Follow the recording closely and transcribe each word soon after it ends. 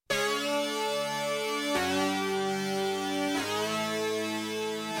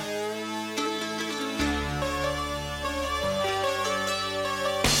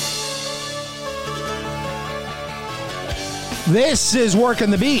This is Working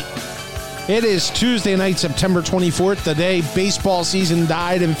the Beat. It is Tuesday night, September 24th, the day baseball season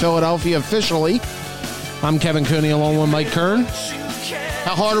died in Philadelphia officially. I'm Kevin Cooney along with Mike Kern.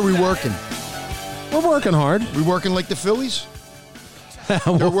 How hard are we working? We're working hard. We working like the Phillies?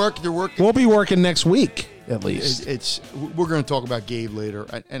 They're working. We'll be working next week, at least. We're going to talk about Gabe later,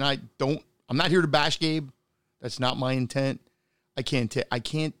 and I'm not here to bash Gabe. That's not my intent. I can't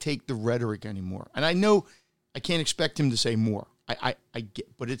take the rhetoric anymore, and I know I can't expect him to say more. I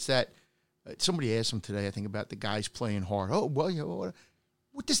get, but it's that somebody asked him today, I think, about the guys playing hard. Oh, well, you know,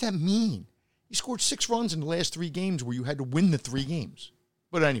 what does that mean? You scored 6 runs in the last 3 games where you had to win the 3 games.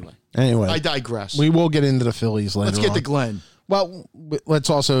 But anyway, I digress. We will get into the Phillies later. Let's get to Glenn. Well, let's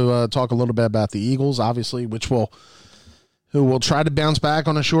also talk a little bit about the Eagles, obviously, who will try to bounce back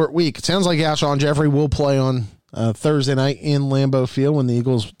on a short week. It sounds like Alshon Jeffrey will play on Thursday night in Lambeau Field when the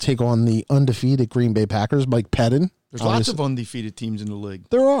Eagles take on the undefeated Green Bay Packers. Mike Pettin. There's lots of undefeated teams in the league.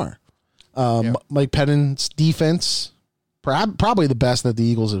 There are. Mike Pettin's defense, probably the best that the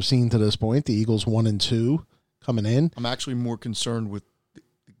Eagles have seen to this point. The Eagles 1-2 coming in. I'm actually more concerned with the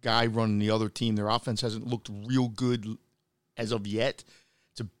guy running the other team. Their offense hasn't looked real good as of yet.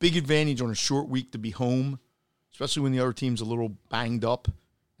 It's a big advantage on a short week to be home, especially when the other team's a little banged up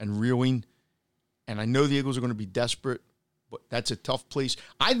and reeling. And I know the Eagles are going to be desperate, but that's a tough place.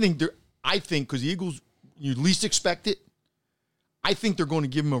 I think because the Eagles, you least expect it, I think they're going to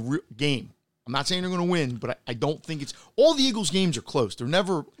give them a real game. I'm not saying they're going to win, but I don't think it's all the Eagles games are close. They're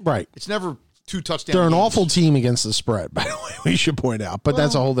never right. It's never 2 touchdowns. They're an awful team against the spread, by the way. We should point out, but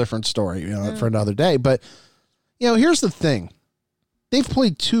that's a whole different story, for another day. But here's the thing: they've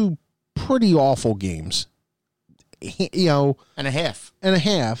played 2 pretty awful games, and a half,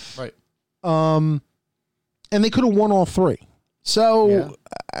 right? And they could have won all 3. So,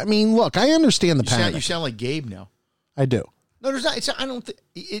 I mean, look, I understand the panic. You sound like Gabe now. I do. No, there's not. I don't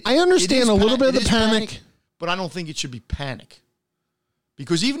think. I understand a little bit of the panic, but I don't think it should be panic.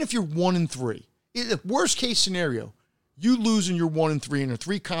 Because even if you're 1-3, worst case scenario, you lose and you're 1-3 and there are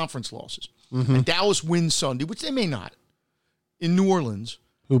 3 conference losses, and Dallas wins Sunday, which they may not, in New Orleans.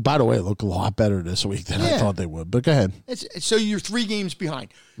 Who, by the way, look a lot better this week than I thought they would. But go ahead. So you're 3 games behind.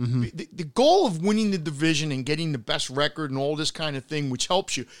 The goal of winning the division and getting the best record and all this kind of thing, which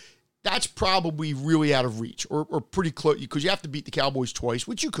helps you, that's probably really out of reach or pretty close, because you have to beat the Cowboys twice,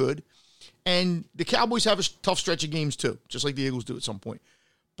 which you could. And the Cowboys have a tough stretch of games too, just like the Eagles do at some point.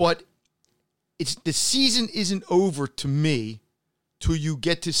 But the season isn't over to me till you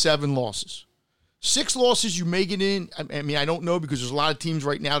get to 7 losses. 6 losses, you make it in. I mean, I don't know, because there's a lot of teams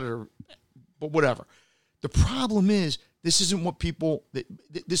right now that are, but whatever. The problem is, this isn't what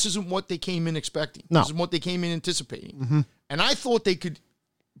they came in expecting. No. This isn't what they came in anticipating. And I thought they could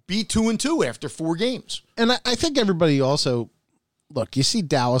be 2-2 after 4 games. And I think everybody also, look, you see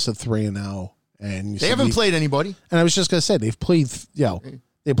Dallas at 3-0, and they haven't played anybody. And I was just going to say, they've played,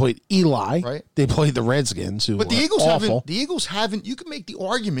 they played Eli, right? They played the Redskins, who but the Eagles awful. haven't. The Eagles haven't. You can make the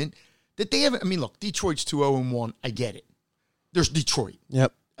argument that they haven't. I mean, look, Detroit's 2-0-1. I get it. There's Detroit.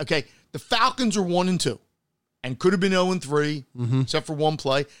 Yep. Okay. The Falcons are 1-2, and could have been 0-3, except for one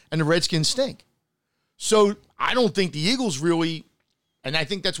play, and the Redskins stink. So I don't think the Eagles really. And I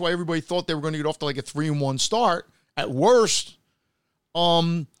think that's why everybody thought they were going to get off to like a 3-1 start at worst.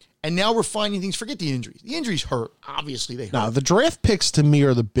 And now we're finding things. Forget the injuries. The injuries hurt. Obviously, they hurt. No, the draft picks to me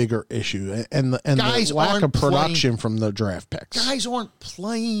are the bigger issue, and the lack of production from the draft picks. Guys aren't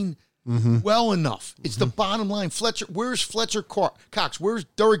playing well enough. It's the bottom line. Where's Fletcher Cox? Where's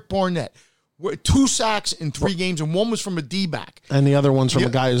Derek Barnett? 2 sacks in 3 games, and one was from a D-back. And the other one's from a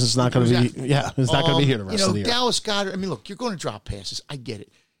guy who's not going to be, who's not going to be here the rest of the year. Dallas Goedert, I mean, look, you're going to drop passes. I get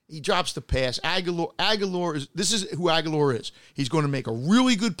it. He drops the pass. Aguilar this is who Aguilar is. He's going to make a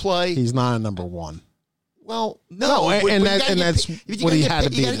really good play. He's not a number 1. Well, no. That's what he had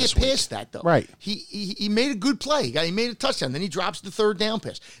to be. You got to get past that, though. Right. He made a good play. He made a touchdown. Then he drops the 3rd down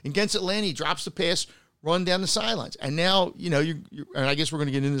pass. Against Atlanta, he drops the pass, run down the sidelines. And now, and I guess we're going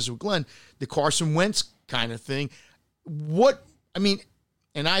to get into this with Glenn, the Carson Wentz kind of thing. I was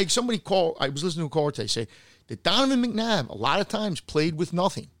listening to a caller today say that Donovan McNabb a lot of times played with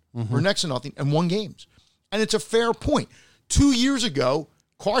nothing or next to nothing and won games. And it's a fair point. 2 years ago,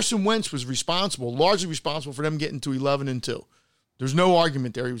 Carson Wentz was largely responsible for them getting to 11-2. There's no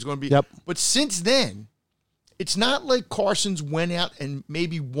argument there. He was going to be. Yep. But since then, it's not like Carson's went out and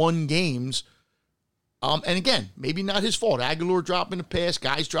maybe won games. And again, maybe not his fault. Aguilar dropping a pass,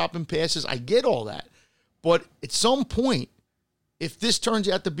 guys dropping passes. I get all that. But at some point, if this turns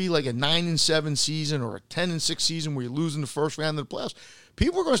out to be like a 9-7 season or a 10-6 season where you're losing the first round of the playoffs,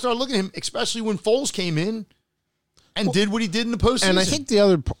 people are going to start looking at him, especially when Foles came in. and did what he did in the postseason. And I think the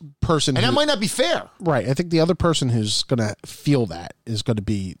other person, and that might not be fair, right? I think the other person who's going to feel that is going to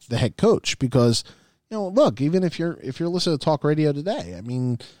be the head coach, because look, even if you're listening to talk radio today, I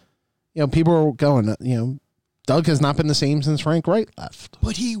mean, people are going, Doug has not been the same since Frank Reich left.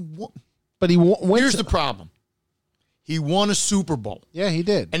 But he won. Here's the problem. He won a Super Bowl. Yeah, he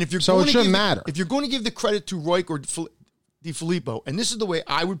did. And if you're so going it shouldn't matter. If you're going to give the credit to Reich or DiFilippo, and this is the way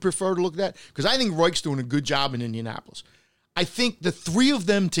I would prefer to look at that, because I think Reich's doing a good job in Indianapolis. I think the three of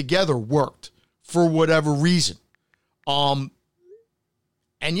them together worked for whatever reason. And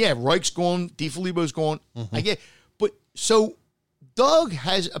yeah, Reich's gone, DiFilippo's gone. Mm-hmm. I get, but so Doug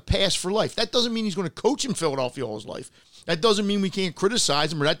has a pass for life. That doesn't mean he's going to coach in Philadelphia all his life. That doesn't mean we can't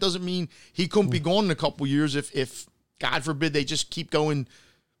criticize him, or that doesn't mean he couldn't be gone in a couple years if God forbid they just keep going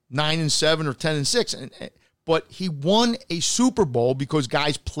 9-7 or 10-6. But he won a Super Bowl because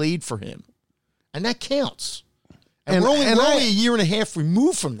guys played for him, and that counts. And we're only a year and a half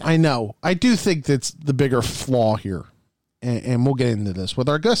removed from that. I know. I do think that's the bigger flaw here, and we'll get into this with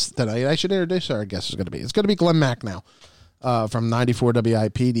our guest tonight. I should introduce our guest is going to be. It's going to be Glenn Macnow from 94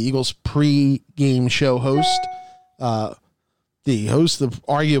 WIP, the Eagles pre-game show host, the host of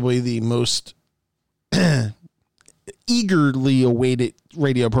arguably the most eagerly awaited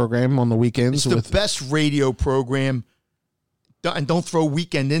radio program on the weekends. It's the best radio program, and don't throw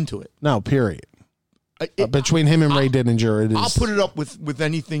weekend into it. No, period. Between him and Ray Dininger, it is. I'll put it up with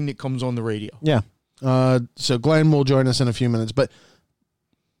anything that comes on the radio. Yeah. So Glenn will join us in a few minutes, but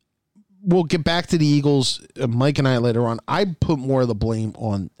we'll get back to the Eagles, Mike and I, later on. I put more of the blame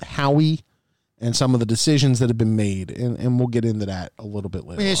on Howie and some of the decisions that have been made, and we'll get into that a little bit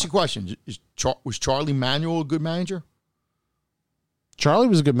later. Let me ask you a question. Was Charlie Manuel a good manager? Charlie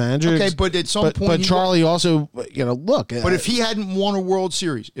was a good manager. Okay, but at some point... But Charlie also, look... But if he hadn't won a World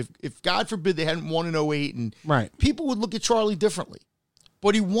Series, if God forbid they hadn't won in 2008, and right, people would look at Charlie differently.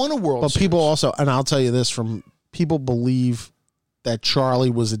 But he won a World Series. But people also, and I'll tell you this, people believe that Charlie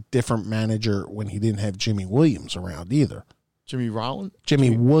was a different manager when he didn't have Jimmy Williams around either. Jimmy Rollins?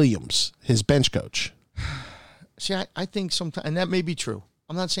 Jimmy Williams, his bench coach. See, I think sometimes, and that may be true.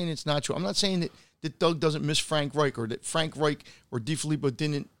 I'm not saying it's not true. I'm not saying that Doug doesn't miss Frank Reich, or that Frank Reich or DiFilippo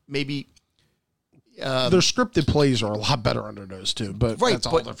didn't maybe... Their scripted plays are a lot better under those two. But right, that's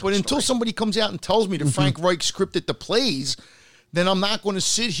all but until somebody comes out and tells me that Frank Reich scripted the plays, then I'm not going to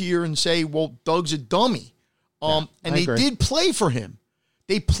sit here and say, well, Doug's a dummy. And they did play for him.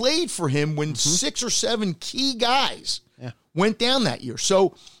 They played for him when 6 or 7 key guys went down that year.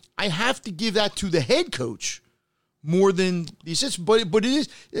 So I have to give that to the head coach more than the assistant. But it is,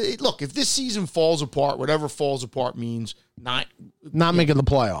 look, if this season falls apart, whatever falls apart means not making the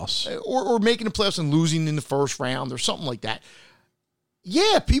playoffs. Or making the playoffs and losing in the first round or something like that.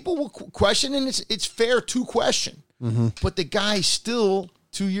 Yeah, people will question, and it's fair to question. But the guy still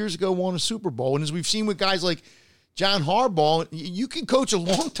 2 years ago won a Super Bowl. And as we've seen with guys like John Harbaugh, you can coach a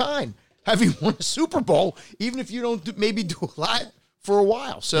long time having won a Super Bowl, even if you don't maybe do a lot for a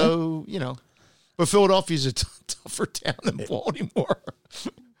while. So, but Philadelphia's a tougher town than Baltimore.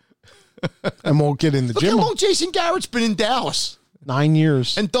 And we'll get in the Look gym. how long Jason Garrett's been in Dallas. 9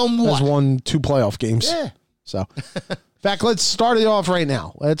 years. And done what? Has won 2 playoff games. Yeah. So, in fact, let's start it off right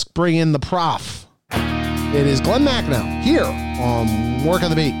now. Let's bring in the prof. It is Glenn Macnow here on Work on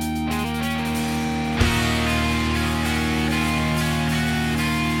the Beat.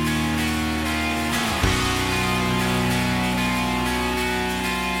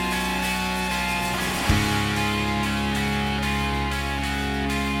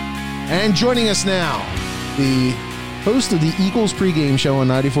 And joining us now, the host of the Eagles pregame show on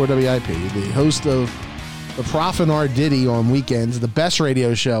 94 WIP, the host of the Prof and R. Diddy on weekends, the best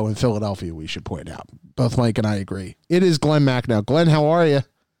radio show in Philadelphia, we should point out. Both Mike and I agree. It is Glenn Macnow. Glenn, how are you?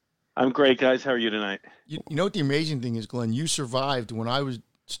 I'm great, guys. How are you tonight? You know what the amazing thing is, Glenn? You survived when I was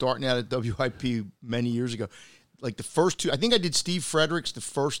starting out at WIP many years ago. Like the first 2, I think I did Steve Fredericks the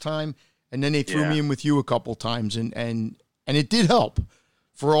first time, and then they threw me in with you a couple times, and it did help.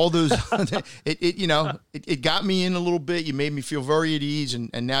 For all those, it got me in a little bit. You made me feel very at ease, and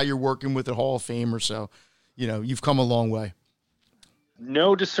now you're working with a Hall of Famer, so, you've come a long way.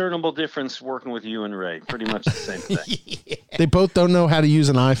 No discernible difference working with you and Ray. Pretty much the same thing. Yeah. They both don't know how to use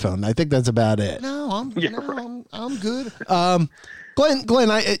an iPhone. I think that's about it. No, I'm good.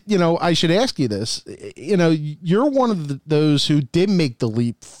 Glenn, I should ask you this. You're one of those who did make the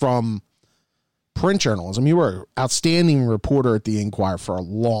leap from print journalism. You were an outstanding reporter at the Inquirer for a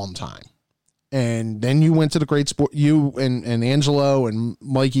long time. And then you went to the Great Sport. You and Angelo and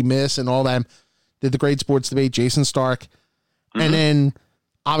Mikey Miss and all them did the Great Sports Debate, Jason Stark. And then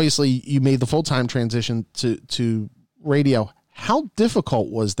obviously you made the full-time transition to radio. How difficult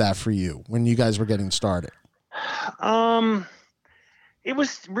was that for you when you guys were getting started? It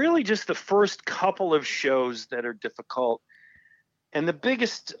was really just the first couple of shows that are difficult. And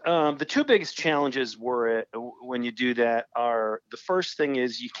the two biggest challenges were when you do that are, the first thing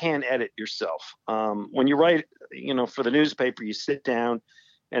is you can't edit yourself. When you write, for the newspaper, you sit down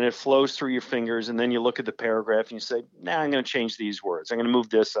and it flows through your fingers, and then you look at the paragraph and you say, I'm going to change these words. I'm going to move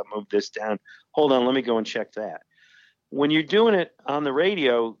this up, move this down. Hold on, let me go and check that. When you're doing it on the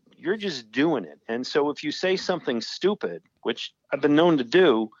radio, you're just doing it. And so if you say something stupid, which I've been known to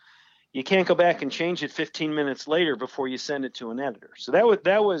do, you can't go back and change it 15 minutes later before you send it to an editor. So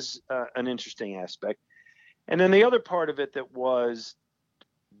that was an interesting aspect. And then the other part of it that was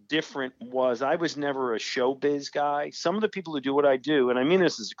different was I was never a showbiz guy. Some of the people who do what I do, and I mean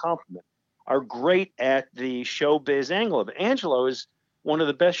this as a compliment, are great at the showbiz angle of it. Angelo is one of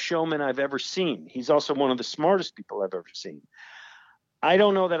the best showmen I've ever seen. He's also one of the smartest people I've ever seen. I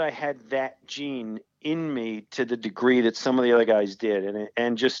don't know that I had that gene in me to the degree that some of the other guys did.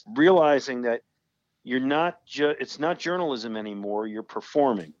 And just realizing that it's not journalism anymore, you're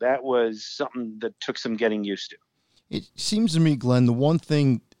performing. That was something that took some getting used to. It seems to me, Glenn, the one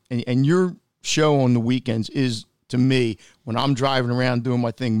thing, and your show on the weekends is, to me, when I'm driving around doing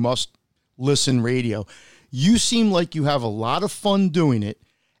my thing, must listen radio. You seem like you have a lot of fun doing it.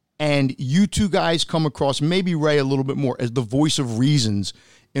 And you two guys come across, maybe Ray a little bit more, as the voice of reasons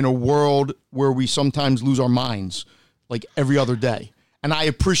in a world where we sometimes lose our minds like every other day. And I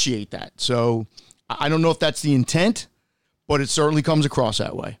appreciate that. So I don't know if that's the intent, but it certainly comes across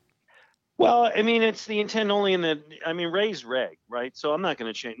that way. Well, I mean, it's the intent only Ray's Ray, right? So I'm not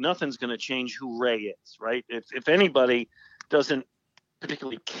going to change. Nothing's going to change who Ray is, right? If anybody doesn't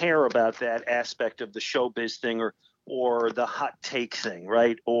particularly care about that aspect of the showbiz thing or the hot take thing,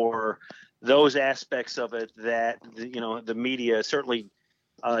 right? Or those aspects of it that, the media, certainly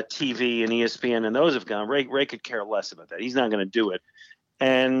TV and ESPN and those have gone. Ray could care less about that. He's not going to do it.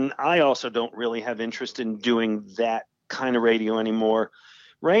 And I also don't really have interest in doing that kind of radio anymore.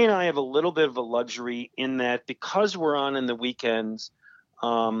 Ray and I have a little bit of a luxury in that because we're on in the weekends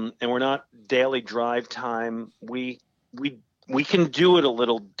and we're not daily drive time, we can do it a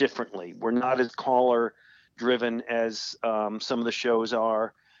little differently. We're not as caller driven as some of the shows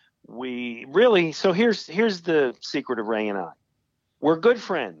are. So here's the secret of Ray and I. We're good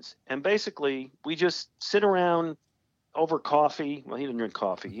friends, and basically we just sit around over coffee. Well, he doesn't drink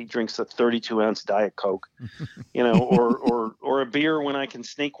coffee. He drinks a 32-ounce Diet Coke, or a beer when I can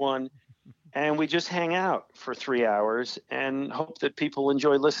sneak one, and we just hang out for 3 hours and hope that people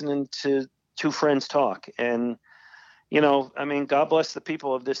enjoy listening to two friends talk. And God bless the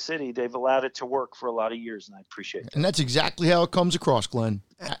people of this city. They've allowed it to work for a lot of years, and I appreciate it. And that's exactly how it comes across, Glenn.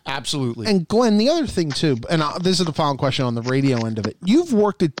 Absolutely. And Glenn, the other thing too, and this is the final question on the radio end of it. You've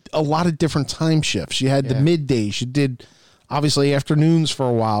worked at a lot of different time shifts. You had the middays. You did, obviously, afternoons for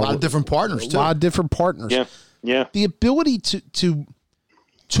a while. A lot of different partners, too. A lot of different partners. Yeah. The ability to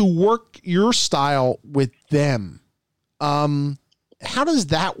work your style with them, how does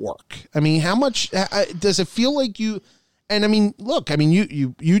that work? I mean, how much does it feel like you? And I mean, look, I mean,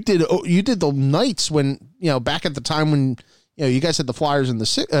 you did the nights when, back at the time when, you guys had the Flyers and the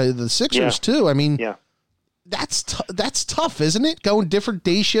Sixers too. I mean, that's tough, isn't it? Going different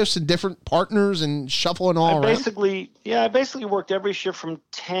day shifts and different partners and shuffling all around. I basically worked every shift from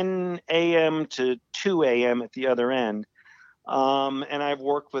 10 a.m. to 2 a.m. at the other end. And I've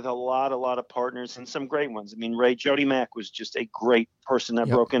worked with a lot of partners and some great ones. I mean, Jody Mack was just a great person. I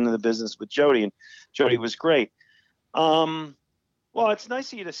broke into the business with Jody, and Jody was great. Well, it's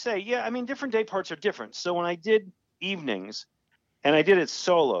nice of you to say. Yeah, I mean, different day parts are different. So when I did evenings, and I did it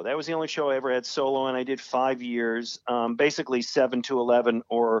solo, that was the only show I ever had solo, and I did 5 years, basically 7 to 11,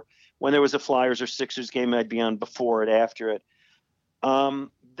 or when there was a Flyers or Sixers game, I'd be on before it, after it.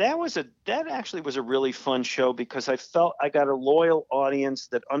 That actually was a really fun show because I felt I got a loyal audience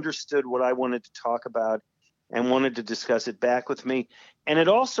that understood what I wanted to talk about and wanted to discuss it back with me. And it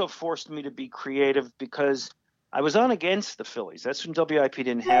also forced me to be creative because I was on against the Phillies. That's when WIP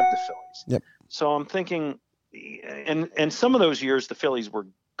didn't have the Phillies. Yep. So I'm thinking, and some of those years the Phillies were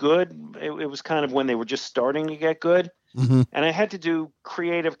good. It was kind of when they were just starting to get good. Mm-hmm. And I had to do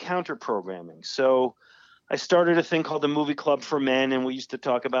creative counter programming. So I started a thing called the Movie Club for Men, and we used to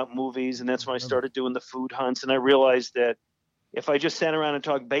talk about movies. And that's when I started doing the food hunts. And I realized that if I just sat around and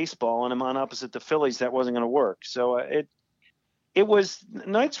talked baseball and I'm on opposite the Phillies, that wasn't going to work. So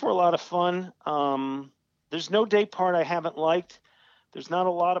nights were a lot of fun. There's no day part I haven't liked. There's not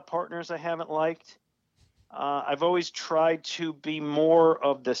a lot of partners I haven't liked. I've always tried to be more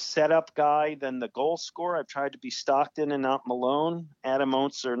of the setup guy than the goal scorer. I've tried to be Stockton and not Malone, Adam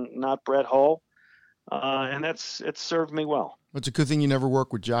Oates or not Brett Hull, and it's served me well. It's a good thing you never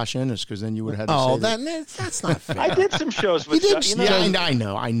worked with Josh Ennis, because then you would have had to that's not fair. I did some shows with Josh. I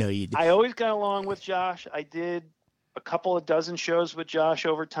know you did. I always got along with Josh. I did a couple of dozen shows with Josh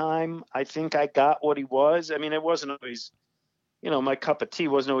over time. I think I got what he was. I mean, it wasn't always, my cup of tea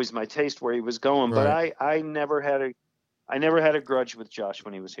wasn't always my taste where he was going, Right. but I never had a grudge with Josh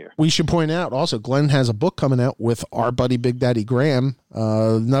when he was here. We should point out also, Glenn has a book coming out with our buddy Big Daddy Graham,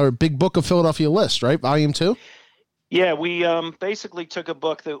 another big book of Philadelphia lists, right? Volume 2? Yeah, we basically took a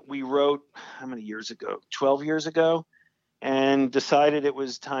book that we wrote, how many years ago? 12 years ago, and decided it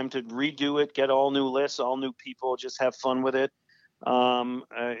was time to redo it, get all new lists, all new people, just have fun with it. I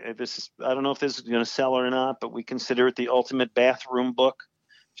don't know if this is going to sell or not, but we consider it the ultimate bathroom book.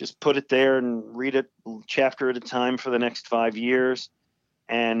 Just put it there and read it chapter at a time for the next 5 years.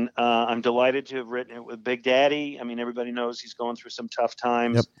 And I'm delighted to have written it with Big Daddy. I mean, everybody knows he's going through some tough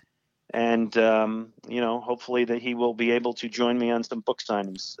times. Yep. And, hopefully that he will be able to join me on some book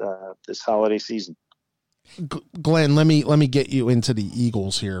signings this holiday season. Glenn, let me get you into the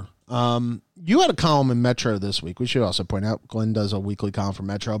Eagles here. You had a column in Metro this week. We should also point out Glenn does a weekly column for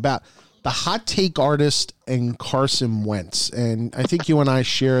Metro about the hot take artist and Carson Wentz. And I think you and I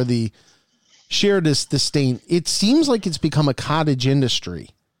share this disdain. It seems like it's become a cottage industry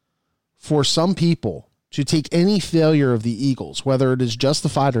for some people to take any failure of the Eagles, whether it is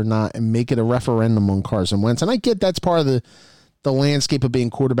justified or not, and make it a referendum on Carson Wentz. And I get that's part of the landscape of being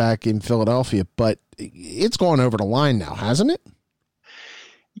quarterback in Philadelphia, but it's gone over the line now, hasn't it?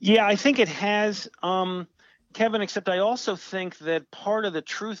 Yeah, I think it has, Kevin, except I also think that part of the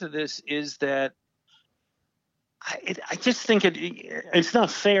truth of this is that I just think it's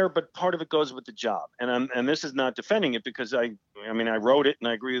not fair, but part of it goes with the job. And this is not defending it, because I wrote it and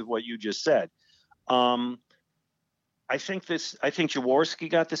I agree with what you just said. I think Jaworski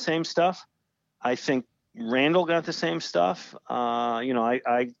got the same stuff. I think Randall got the same stuff.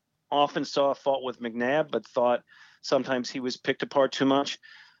 I often saw a fault with McNabb, but thought sometimes he was picked apart too much.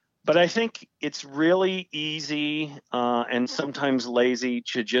 But I think it's really easy and sometimes lazy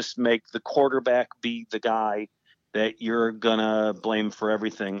to just make the quarterback be the guy that you're going to blame for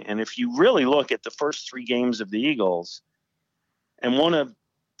everything. And if you really look at the first 3 games of the Eagles and want to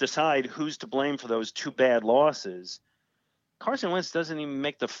decide who's to blame for those 2 bad losses, Carson Wentz doesn't even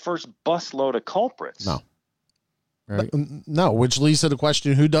make the first busload of culprits. No. Right. No, which leads to the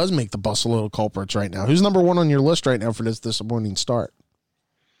question, who does make the busload of culprits right now? Who's number 1 on your list right now for this disappointing start?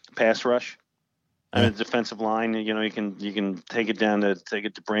 Pass rush. I mean, defensive line, you can take it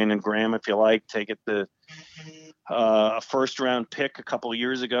to Brandon Graham if you like, take it to a first-round pick a couple of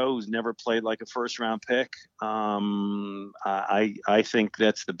years ago who's never played like a first-round pick. I think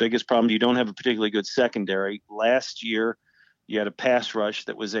that's the biggest problem. You don't have a particularly good secondary. Last year, you had a pass rush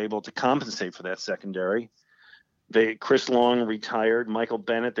that was able to compensate for that secondary. Chris Long retired. Michael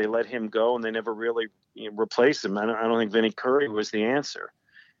Bennett, they let him go, and they never really replaced him. I don't think Vinny Curry was the answer.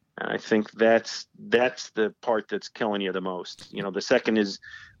 And I think that's the part that's killing you the most. The second is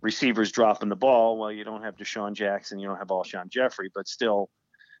receivers dropping the ball. Well, you don't have Deshaun Jackson, you don't have Alshon Jeffrey, but still,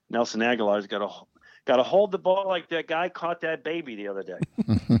 Nelson Aguilar's got to hold the ball like that guy caught that baby the other day.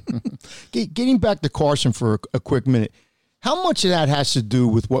 Getting back to Carson for a quick minute, how much of that has to do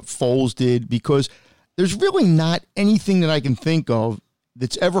with what Foles did? Because there's really not anything that I can think of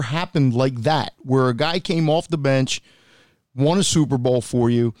that's ever happened like that, where a guy came off the bench, won a Super Bowl for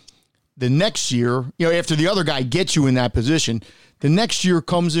you. The next year, after the other guy gets you in that position, the next year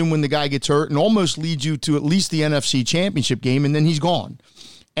comes in when the guy gets hurt and almost leads you to at least the NFC Championship game, and then he's gone.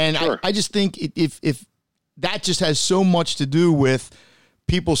 And sure. I just think if that just has so much to do with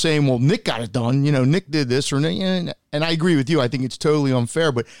people saying, well, Nick got it done, Nick did this, and I agree with you. I think it's totally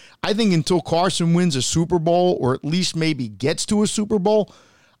unfair, but I think until Carson wins a Super Bowl, or at least maybe gets to a Super Bowl,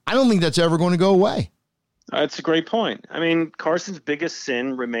 I don't think that's ever going to go away. That's a great point. I mean, Carson's biggest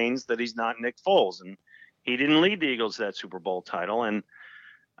sin remains that he's not Nick Foles, and he didn't lead the Eagles to that Super Bowl title. And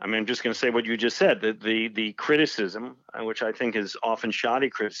I'm just going to say what you just said, that the criticism, which I think is often shoddy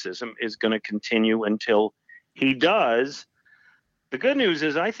criticism, is going to continue until he does. The good news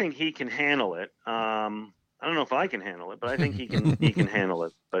is I think he can handle it. I don't know if I can handle it, but I think he can handle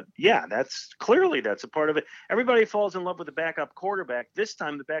it. But yeah, that's a part of it. Everybody falls in love with the backup quarterback. This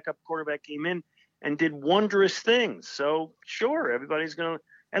time the backup quarterback came in and did wondrous things. So sure, everybody's going to,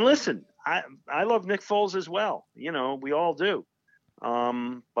 and listen, I love Nick Foles as well. We all do.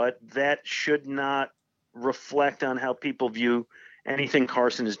 But that should not reflect on how people view anything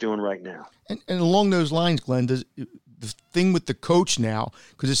Carson is doing right now. And along those lines, Glenn, the thing with the coach now,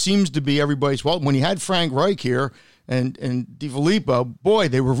 because it seems to be everybody's, well, when you had Frank Reich here and DiFilippo, boy,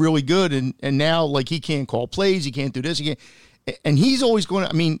 they were really good. And now, like, he can't call plays. He can't do this. He can't. And he's always going to,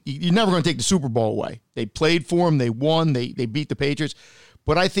 I mean, you're never going to take the Super Bowl away. They played for him. They won. They beat the Patriots.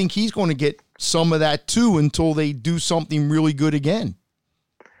 But I think he's going to get some of that, too, until they do something really good again.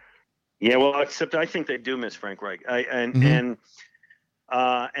 Yeah, well, except I think they do miss Frank Reich. I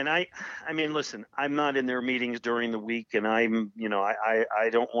mean, listen, I'm not in their meetings during the week, and I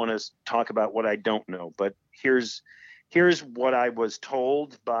don't want to talk about what I don't know. But here's what I was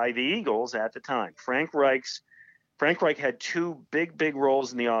told by the Eagles at the time. Frank Reich had two big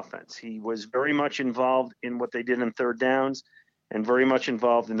roles in the offense. He was very much involved in what they did in third downs and very much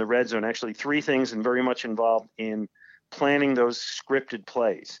involved in the red zone. Actually, three things, and very much involved in planning those scripted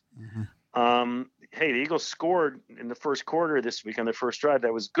plays. Mm-hmm. Hey, the Eagles scored in the first quarter this week on their first drive.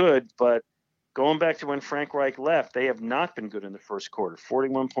 That was good, but going back to when Frank Reich left, they have not been good in the first quarter,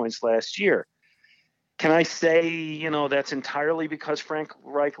 41 points last year. Can I say, that's entirely because Frank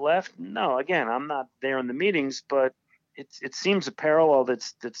Reich left? No, again, I'm not there in the meetings, but it seems a parallel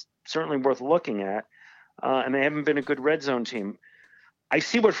that's certainly worth looking at, and they haven't been a good red zone team. I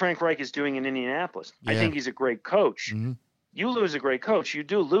see what Frank Reich is doing in Indianapolis. Yeah. I think he's a great coach. Mm-hmm. You lose a great coach, you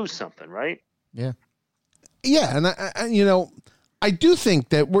do lose something, right? Yeah. Yeah, and I do think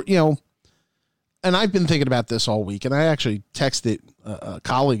that we're, and I've been thinking about this all week, and I actually texted a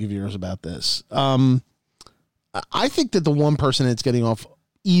colleague of yours about this. I think that the one person that's getting off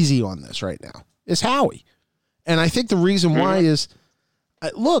easy on this right now is Howie. And I think the reason why is,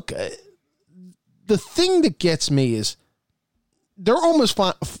 the thing that gets me is they're almost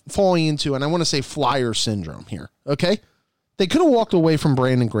falling into, and I want to say flyer syndrome here, okay? They could have walked away from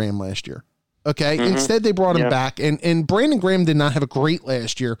Brandon Graham last year. Okay. Mm-hmm. Instead, they brought him back, and Brandon Graham did not have a great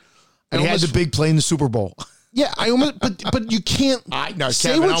last year. He had the big play in the Super Bowl. Yeah, but you can't.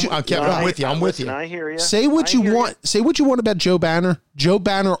 Kevin, I'm with you. I'm with you. I hear you. Say what you want. Say what you want about Joe Banner. Joe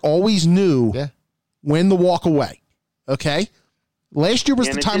Banner always knew when to walk away. Okay. Last year was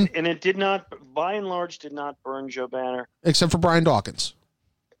the time, and it did not, by and large, did not burn Joe Banner, except for Brian Dawkins.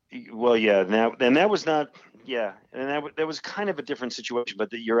 Well, yeah. Now, and that was not. Yeah, and that was kind of a different situation,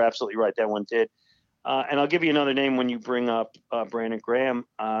 but you're absolutely right. That one did. And I'll give you another name when you bring up Brandon Graham.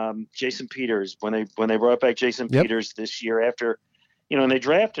 Jason Peters, when they brought back Jason Peters this year after, and they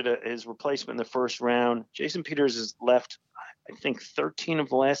drafted his replacement in the first round. Jason Peters has left, I think, 13 of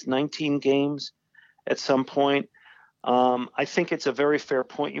the last 19 games at some point. I think it's a very fair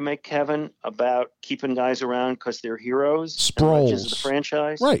point you make, Kevin, about keeping guys around because they're heroes. Sproles. Of the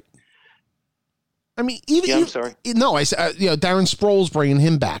franchise. Right. I mean, I'm sorry. No, I said, Darren Sproles bringing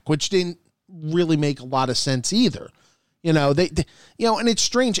him back, which didn't really make a lot of sense either. They and it's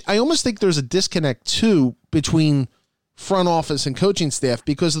strange. I almost think there's a disconnect too between front office and coaching staff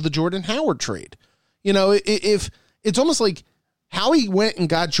because of the Jordan Howard trade. If it's almost like Howie went and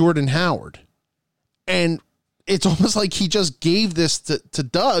got Jordan Howard, and it's almost like he just gave this to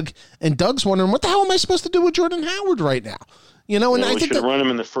Doug, and Doug's wondering, what the hell am I supposed to do with Jordan Howard right now? And I think should have run him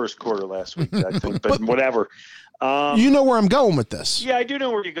in the first quarter last week, I think, but whatever. You know where I'm going with this. Yeah, I do know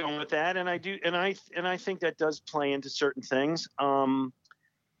where you're going with that, and I do, and I think that does play into certain things. And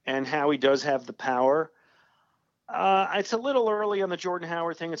Howie does have the power. It's a little early on the Jordan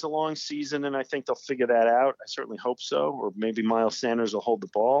Howard thing. It's a long season, and I think they'll figure that out. I certainly hope so, or maybe Miles Sanders will hold the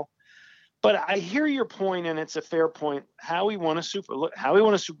ball. But I hear your point, and it's a fair point. Howie won a Super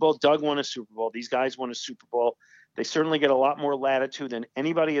Bowl. Doug won a Super Bowl. These guys won a Super Bowl. They certainly get a lot more latitude than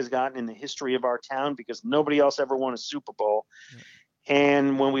anybody has gotten in the history of our town because nobody else ever won a Super Bowl. Yeah.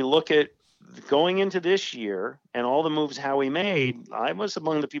 And when we look at going into this year and all the moves Howie made, I was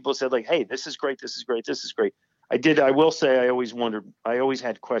among the people who said, like, hey, this is great, this is great, this is great. I will say I always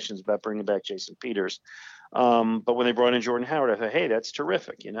had questions about bringing back Jason Peters. But when they brought in Jordan Howard, I thought, hey, that's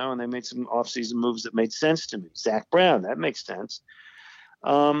terrific, and they made some offseason moves that made sense to me. Zach Brown, that makes sense.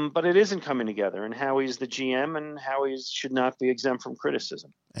 But it isn't coming together, and Howie's the GM, and Howie should not be exempt from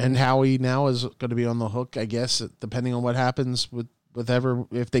criticism. And Howie now is going to be on the hook, I guess, depending on what happens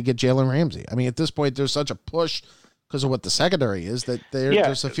if they get Jalen Ramsey. I mean, at this point, there's such a push because of what the secondary is that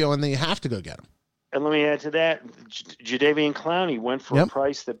there's a feeling that you have to go get him. And let me add to that, Jadeveon Clowney went for a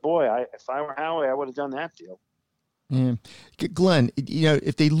price that, boy, if I were Howie, I would have done that deal. Yeah. Glenn,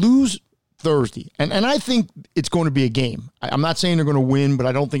 if they lose Thursday, and I think it's going to be a game. I'm not saying they're going to win, but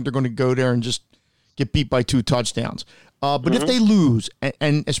I don't think they're going to go there and just get beat by 2 touchdowns. But if they lose,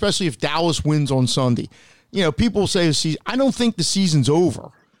 and especially if Dallas wins on Sunday, people say I don't think the season's over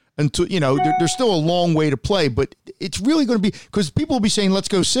until, there's still a long way to play, but it's really going to be, because people will be saying, let's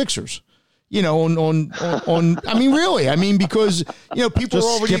go Sixers. I mean, really, because, people Just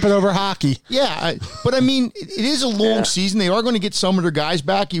are already skipping over hockey. Yeah. But I mean, it is a long season. They are going to get some of their guys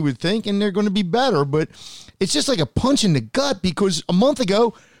back, you would think, and they're going to be better. But it's just like a punch in the gut, because a month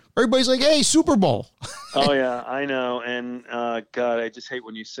ago, everybody's like, hey, Super Bowl. Oh, yeah, I know. And, God, I just hate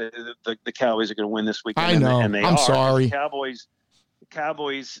when you say that the Cowboys are going to win this weekend. I know. And they I'm are. sorry. The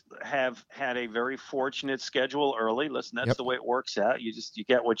Cowboys have had a very fortunate schedule early. Listen, that's the way it works out. You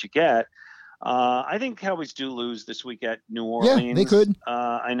get what you get. I think Cowboys do lose this week at New Orleans. Yeah, they could.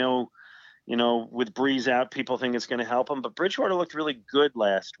 I know, with Breeze out, people think it's going to help them, but Bridgewater looked really good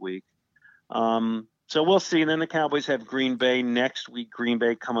last week. So we'll see. And then the Cowboys have Green Bay next week. Green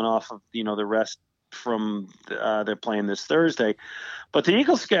Bay coming off of, the rest from they're playing this Thursday. But the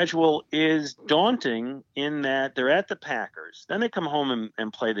Eagles' schedule is daunting in that they're at the Packers. Then they come home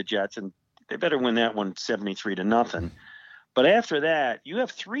and play the Jets, and they better win that one 73-0. But after that, you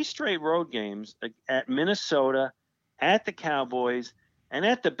have 3 straight road games at Minnesota, at the Cowboys, and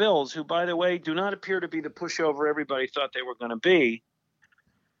at the Bills, who, by the way, do not appear to be the pushover everybody thought they were going to be.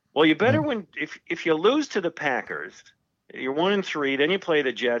 Well, you better win. If you lose to the Packers, you're 1-3. Then you play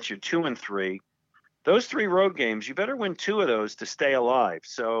the Jets, you're 2-3. Those 3 road games, you better win 2 of those to stay alive.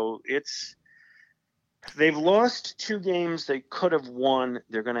 So they've lost 2 games they could have won.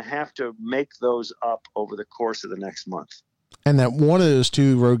 They're going to have to make those up over the course of the next month. And that one of those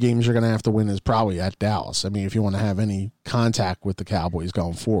 2 road games you're going to have to win is probably at Dallas. I mean, if you want to have any contact with the Cowboys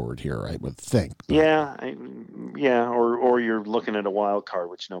going forward here, I would think. Yeah, or you're looking at a wild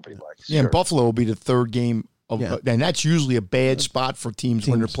card, which nobody likes. Yeah, sure. and Buffalo will be the 3rd game, and that's usually a bad spot for teams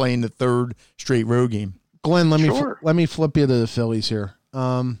when they're playing the 3rd straight road game. Glenn, let me flip you to the Phillies here.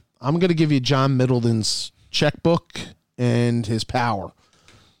 I'm going to give you John Middleton's checkbook and his power.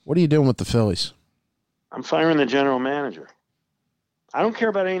 What are you doing with the Phillies? I'm firing the general manager. I don't care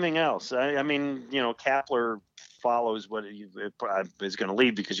about anything else. I mean, Kapler follows what is going to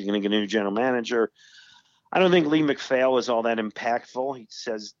leave because you're going to get a new general manager. I don't think Lee McPhail is all that impactful. He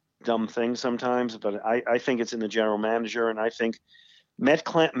says dumb things sometimes, but I think it's in the general manager, and I think Matt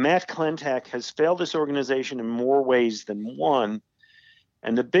Klentak has failed this organization in more ways than one.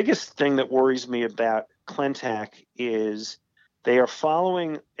 And the biggest thing that worries me about Klentak is they are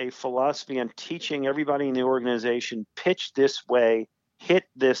following a philosophy on teaching everybody in the organization, pitch this way, hit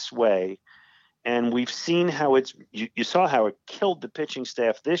this way. And we've seen how you saw how it killed the pitching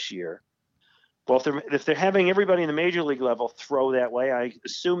staff this year. Well, if they're having everybody in the major league level throw that way, I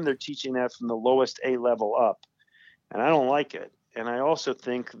assume they're teaching that from the lowest A level up. And I don't like it. And I also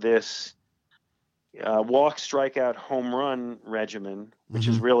think this walk, strikeout, home run regimen, which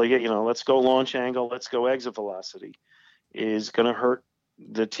is really, let's go launch angle, let's go exit velocity, is going to hurt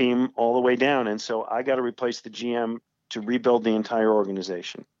the team all the way down. And so I got to replace the GM to rebuild the entire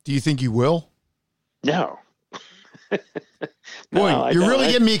organization. Do you think you will? No. Boy, you're really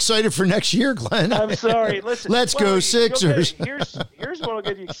getting me excited for next year, Glenn. I'm sorry. Listen, let's go Sixers. Here's what will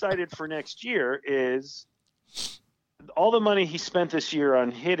get you excited for next year is all the money he spent this year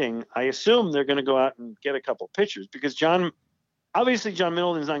on hitting. I assume they're going to go out and get a couple pitchers because John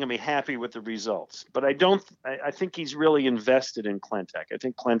Middleton's not going to be happy with the results, but I think he's really invested in Klentak. I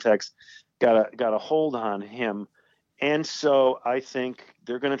think Klentak's got a hold on him. And so I think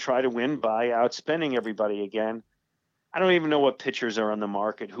they're going to try to win by outspending everybody again. I don't even know what pitchers are on the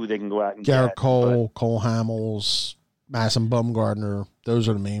market, who they can go out and get. Garrett Cole, Cole Hamels, Madison Bumgarner. Those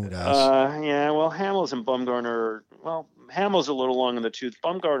are the main guys. Hamels and Bumgarner. Well, Hamels a little long in the tooth.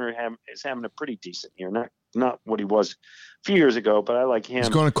 Bumgarner is having a pretty decent year. Not what he was a few years ago, but I like him. It's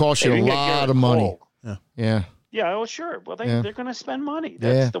going to cost you a lot of money. Yeah. Yeah. Oh, sure. Well, they're going to spend money.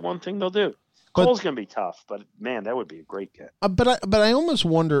 That's the one thing they'll do. Cole's going to be tough, but man, that would be a great get. But I almost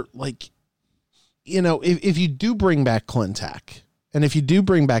wonder, if you do bring back Klentak, and if you do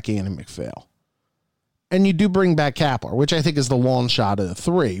bring back Andy McPhail, and you do bring back Kapler, which I think is the long shot of the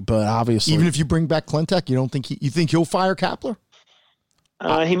 3, but obviously, even if you bring back Klentak, you don't think you think he'll fire Kapler?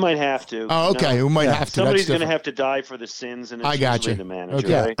 He might have to. Oh, okay. He might have to. Somebody's going to have to die for the sins, and it's usually the manager.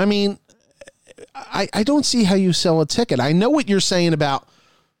 Okay. Right? I mean, I don't see how you sell a ticket. I know what you're saying about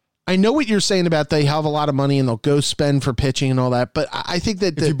they have a lot of money and they'll go spend for pitching and all that. But I think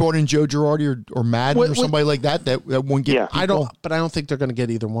that if you brought in Joe Girardi or Madden or somebody like that wouldn't get. I don't think they're going to get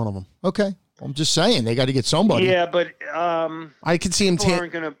either one of them. Okay, I'm just saying they got to get somebody. Yeah, but I could see him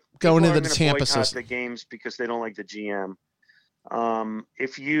going into the Tampa system. The games because they don't like the GM.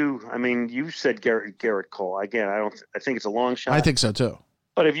 You said Garrett Cole again. I think it's a long shot. I think so too.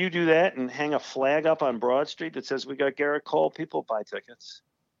 But if you do that and hang a flag up on Broad Street that says we got Garrett Cole, people buy tickets.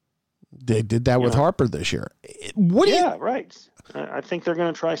 They did that with Harper this year. What do you, right. I think they're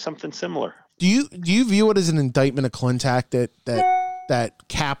going to try something similar. do you view it as an indictment of Clintack that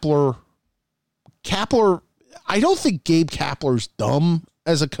Kapler? I don't think Gabe Kapler's dumb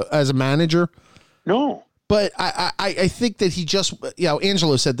as a manager. No. But I think that he just,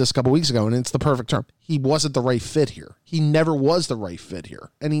 Angelo said this a couple weeks ago, and it's the perfect term. He wasn't the right fit here. He never was the right fit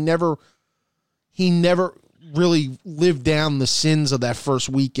here. And he never really lived down the sins of that first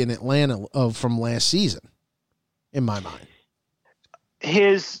week in Atlanta from last season, in my mind.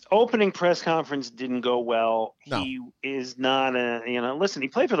 His opening press conference didn't go well. No. He is not listen, he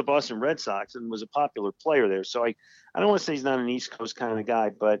played for the Boston Red Sox and was a popular player there. So I don't want to say he's not an East Coast kind of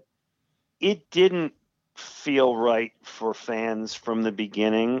guy, but it didn't feel right for fans from the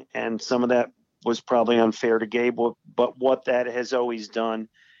beginning, and some of that was probably unfair to Gabe, but what that has always done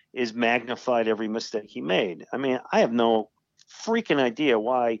is magnified every mistake he made. I mean, I have no freaking idea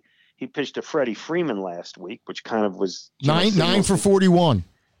why he pitched to Freddie Freeman last week, which kind of was 9 for 41.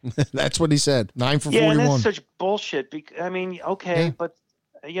 That's what he said. 9 for 41. 41. And that's such bullshit. I mean, okay, but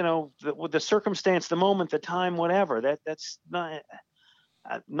with the circumstance, the moment, the time, whatever, that's not.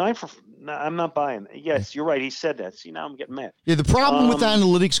 9 for. I'm not buying. Yes, you're right. He said that. See, now I'm getting mad. Yeah, the problem with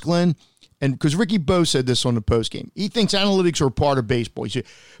analytics, Glenn, and because Ricky Bo said this on the postgame, he thinks analytics are a part of baseball.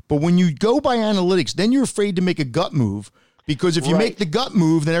 But when you go by analytics, then you're afraid to make a gut move, because if you make the gut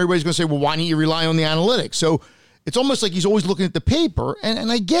move, then everybody's going to say, well, why don't you rely on the analytics? So it's almost like he's always looking at the paper,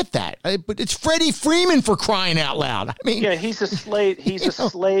 and I get that. But it's Freddie Freeman, for crying out loud. I mean, yeah, he's a slave. He's a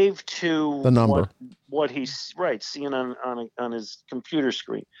slave to the number. What he's seeing on his computer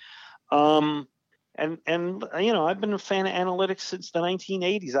screen. And I've been a fan of analytics since the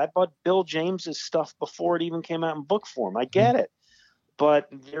 1980s. I bought Bill James's stuff before it even came out in book form. I get it, but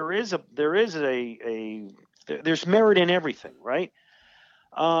there's merit in everything, right?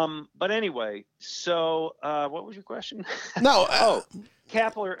 But anyway, so what was your question? No.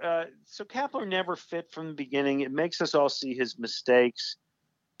 Kapler. So Kapler never fit from the beginning. It makes us all see his mistakes.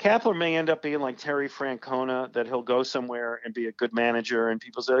 Kapler may end up being like Terry Francona, that he'll go somewhere and be a good manager, and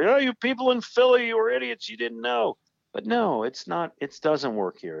people say, "Oh, you people in Philly, you were idiots, you didn't know." But no, it's not. It doesn't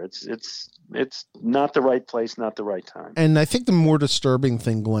work here. It's not the right place, not the right time. And I think the more disturbing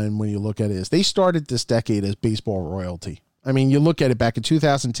thing, Glenn, when you look at it, is they started this decade as baseball royalty. I mean, you look at it back in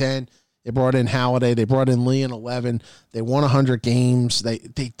 2010. They brought in Halladay. They brought in Lee in 11. They won 100 games. They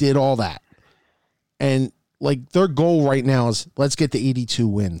did all that, and like their goal right now is let's get to 82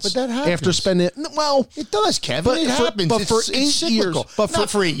 wins. But that happens. After spending it does, Kevin. But it happens. But for 8 years,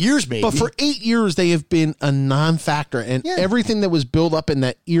 not for 8 years, maybe. But for 8 years, they have been a non-factor, and everything that was built up in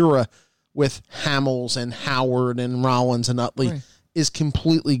that era with Hamels and Howard and Rollins and Utley is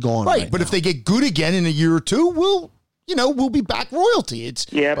completely gone. Right, but now. if they get good again in a year or two, we'll be back royalty.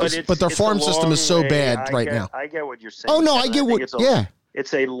 But their farm system is so bad right now. I get what you're saying. Oh no, I get what.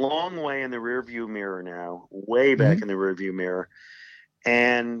 It's a long way in the rearview mirror now, way back in the rearview mirror.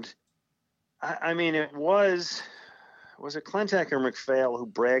 And I mean, was it Clintack or McPhail who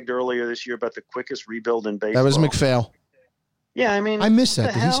bragged earlier this year about the quickest rebuild in baseball? That was McPhail. Yeah, I mean, I missed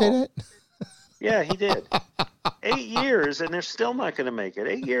that. Did he say that? Yeah, he did. 8 years, and they're still not going to make it.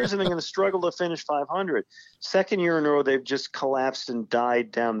 8 years, and they're going to struggle to finish 500. Second year in a row, they've just collapsed and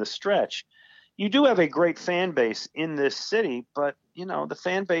died down the stretch. You do have a great fan base in this city, but the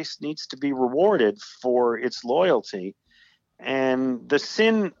fan base needs to be rewarded for its loyalty. And the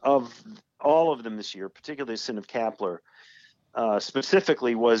sin of all of them this year, particularly the sin of Kapler,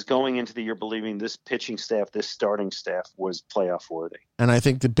 specifically, was going into the year believing this pitching staff, this starting staff, was playoff worthy. And I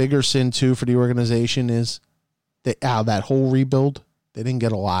think the bigger sin too for the organization is that that whole rebuild, they didn't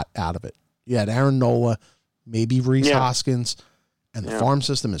get a lot out of it. You had Aaron Nola, maybe Rhys Hoskins, and the farm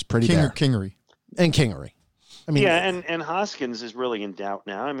system is pretty bare. Kingery. And Kingery. I mean, and Hoskins is really in doubt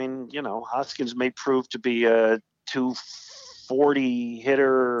now. I mean, Hoskins may prove to be a 240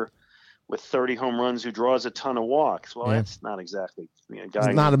 hitter with 30 home runs who draws a ton of walks. Well, that's not exactly a guy.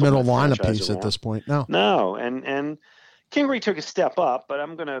 It's not a middle lineup piece at this point. No, and Kingery took a step up, but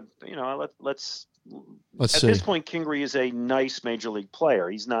I'm gonna, let's see. This point, Kingery is a nice major league player.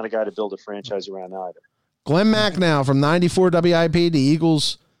 He's not a guy to build a franchise around either. Glenn Mack now from 94 WIP, the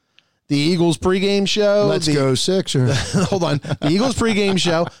Eagles pregame show. Let's go Sixers. Hold on. The Eagles pregame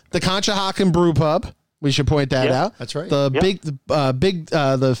show, the Conshohocken Brew Pub. We should point that out. That's right. The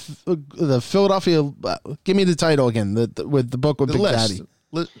Philadelphia. Give me the title again. With the book with Big Daddy.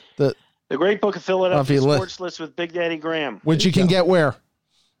 The Great Book of Philadelphia Sports List with Big Daddy Graham. Which you can get where?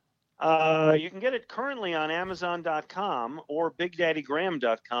 You can get it currently on Amazon.com or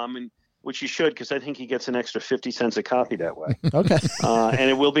BigDaddyGraham.com, and which you should, because I think he gets an extra 50 cents a copy that way. Okay. And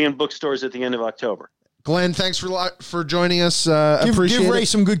it will be in bookstores at the end of October. Glenn, thanks for joining us. Appreciate give Ray it.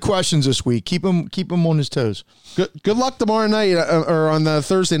 some good questions this week. Keep him on his toes. Good luck tomorrow night or on the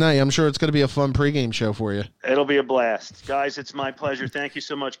Thursday night. I'm sure it's going to be a fun pregame show for you. It'll be a blast. Guys, it's my pleasure. Thank you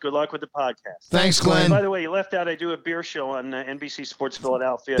so much. Good luck with the podcast. Thanks, Glenn. By the way, you left out I do a beer show on NBC Sports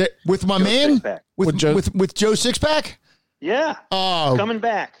Philadelphia. With my Joe man? Sixpack. With Joe Sixpack? Yeah. Oh. Coming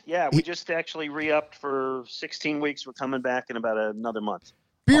back. Yeah, we just actually re-upped for 16 weeks. We're coming back in about another month.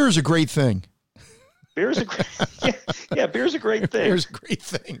 Beer is a great thing. Beer's a great, beer's a great thing. Beer's a great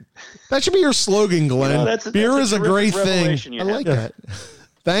thing. That should be your slogan, Glenn. Beer is a great thing. I like that.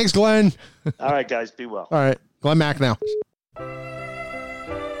 Thanks, Glenn. All right, guys, be well. All right, Glenn Mack now.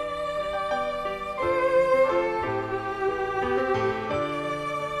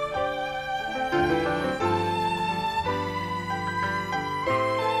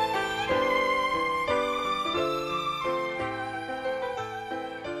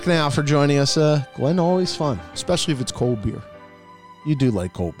 Now for joining us, Glenn. Always fun, Especially if it's cold beer. You do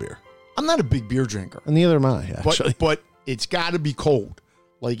like cold beer, I'm not a big beer drinker. and neither am I. Actually, But it's got to be cold.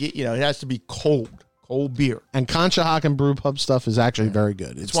 Like, it has to be cold beer. and Conshohocken Brew Pub stuff is actually very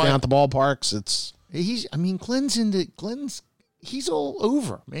good. It's why- down at the ballparks. It's Glenn's he's all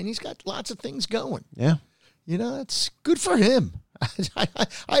over, man. He's got lots of things going. yeah. It's good for him.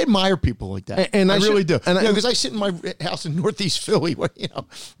 I admire people like that, And I I really should- do. and I- Because I sit in my house in Northeast Philly,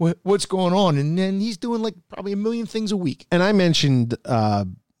 what's going on, and then he's doing like probably a million things a week. And I mentioned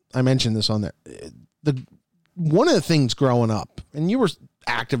this on there. One of the things growing up, and you were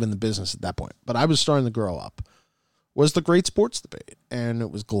active in the business at that point, but I was starting to grow up, was the Great Sports Debate, and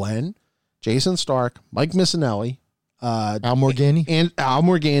it was Glenn, Jason Stark, Mike Missinelli, Al Morgani, and Al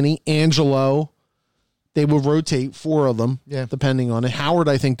Morgani, Angelo. They would rotate 4 of them, Yeah. depending on it. Howard,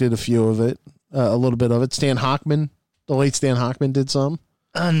 I think, did a few of it, a little bit of it. Stan Hochman, the late Stan Hochman, did some.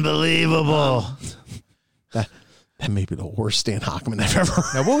 unbelievable. That may be the worst Stan Hochman I've ever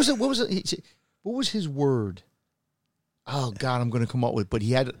heard. Now, what was it? What was his word? Oh God, I'm going to come up with. But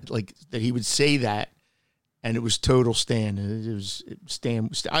he had like that. He would say that, and it was total Stan. It was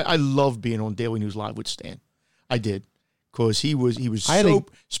Stan. I love being on Daily News Live with Stan. I did, because he was so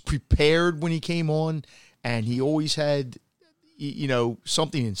prepared when he came on, and he always had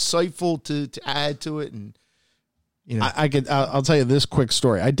something insightful to add to it, and I'll tell you this quick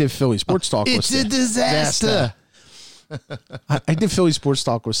story. I did Philly Sports Talk with Stan. It's a disaster. I did Philly Sports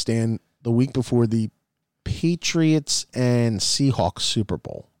Talk with Stan the week before the Patriots and Seahawks Super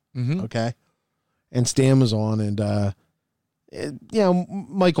Bowl. Mm-hmm. Okay. And Stan was on, and,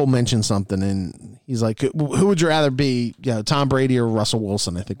 Michael mentioned something, and he's like, who would you rather be, Tom Brady or Russell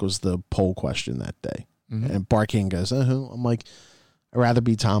Wilson? I think was the poll question that day. Mm-hmm. And Barking goes, who? I'm like, I'd rather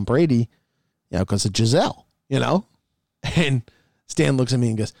be Tom Brady, because of Giselle, And Stan looks at me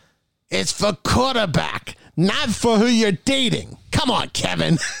and goes, it's for quarterback, not for who you're dating. Come on,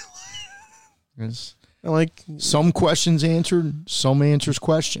 Kevin. Yes. I'm like, Some questions answered, some answers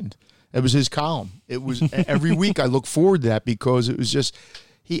questioned. It was his column. It was every week. I look forward to that because it was just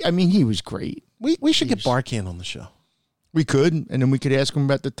he was great. we should get Barkan on the show. We could, and then we could ask him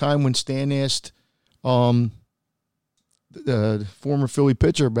about the time when Stan asked the former Philly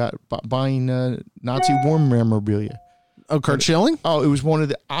pitcher about buying Nazi war memorabilia. Oh, Kurt Schilling? Oh, it was one of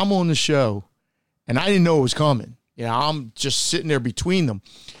the. I'm on the show, and I didn't know it was coming. I'm just sitting there between them,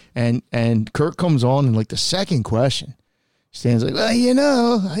 and Kurt comes on, and like the second question, Stan's like, well,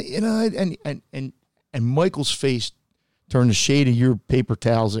 and Michael's face turned the shade of your paper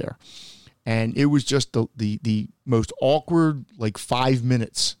towels there, and it was just the most awkward 5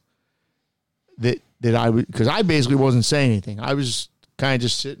 minutes that I would, because I basically wasn't saying anything. I was kind of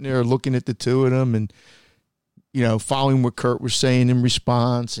just sitting there looking at the two of them and following what Kurt was saying in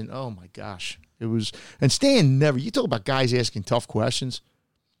response, and oh my gosh. It was, and Stan never, you talk about guys asking tough questions.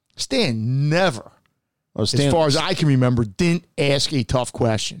 Stan never, as far as I can remember, didn't ask a tough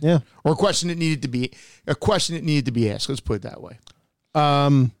question. Yeah. Or a question that needed to be asked. Let's put it that way.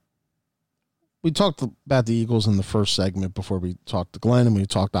 We talked about the Eagles in the first segment before we talked to Glenn, and we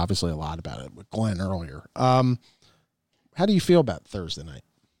talked obviously a lot about it with Glenn earlier. How do you feel about Thursday night?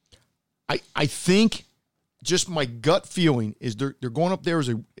 I think just my gut feeling is they're going up there as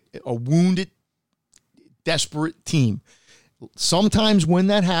a wounded, desperate team. Sometimes when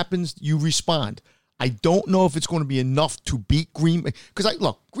that happens, you respond. I don't know if it's going to be enough to beat Green Bay. Because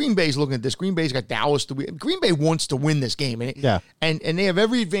Green Bay's looking at this. Green Bay's got Dallas to win. Green Bay wants to win this game. And they have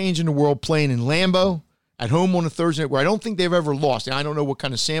every advantage in the world playing in Lambeau at home on a Thursday night where I don't think they've ever lost. And I don't know what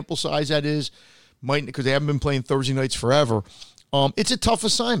kind of sample size that is, because they haven't been playing Thursday nights forever. It's a tough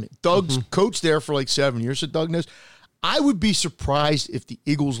assignment. Doug's coached there for like 7 years, so Doug knows. I would be surprised if the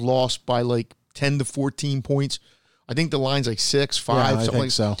Eagles lost by like 10 to 14 points. I think the line's like 6, 5, I something think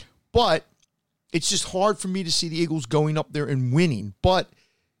like so. But it's just hard for me to see the Eagles going up there and winning. But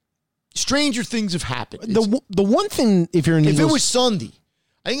stranger things have happened. The one thing, if you're an If Eagles, it was Sunday,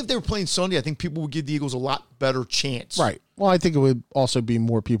 I think if they were playing Sunday, I think people would give the Eagles a lot better chance. right. Well, I think it would also be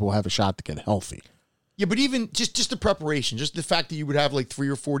more people have a shot to get healthy. Yeah, but even just the preparation, just the fact that you would have like 3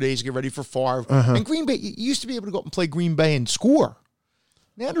 or 4 days to get ready for Favre. And Green Bay, you used to be able to go up and play Green Bay and score.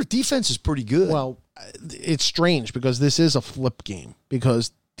 Now their defense is pretty good. Well, it's strange because this is a flip game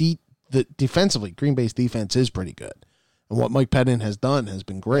because defensively, Green Bay's defense is pretty good. And what Mike Pettin has done has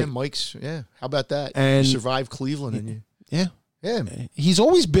been great. How about that? And you survived Cleveland. And you, Yeah. yeah, man. He's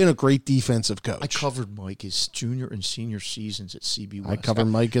always been a great defensive coach. I covered Mike his junior and senior seasons at CB West. I covered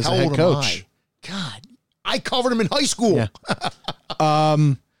Mike as How a head old am coach. I? God, I covered him in high school. Yeah.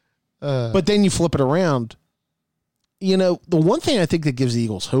 But then you flip it around. You know, the one thing I think that gives the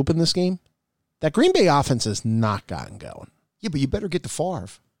Eagles hope in this game, that Green Bay offense has not gotten going. Yeah, but you better get to Favre.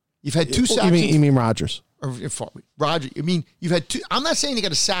 You've had 2 sacks. You mean Rodgers? Roger, I mean, you've had 2. I'm not saying you got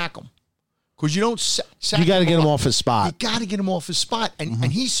to sack him because you don't sack. You got to get him off his You spot. got to get him off his spot, and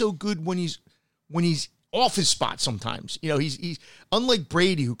he's so good when he's off his spot. Sometimes, you know, he's unlike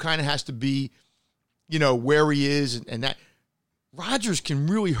Brady, who kind of has to be, you know, where he is, and that. Rodgers can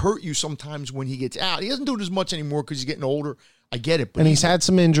really hurt you sometimes when he gets out. He doesn't do it as much anymore because he's getting older. I get it, but And he's had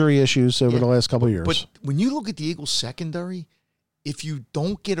some injury issues over Yeah. the last couple of years. But when you look at the Eagles secondary, if you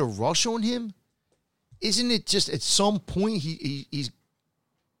don't get a rush on him, isn't it just at some point he's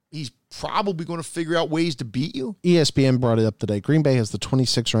probably going to figure out ways to beat you? ESPN brought it up today. Green Bay has the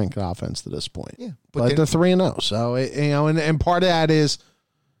 26th ranked offense to this point. Yeah, But then- they're 3-0. So, and part of that is,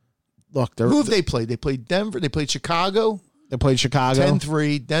 look, Who have they played? They played Denver. They played Chicago. they played Chicago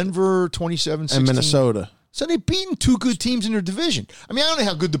 10-3. Denver 27-16. and Minnesota. So they've beaten 2 good teams in their division. I mean, I don't know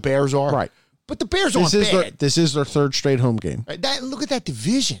how good the Bears are. Right. But the Bears aren't bad. This is their 3rd straight home game. Right? Look at that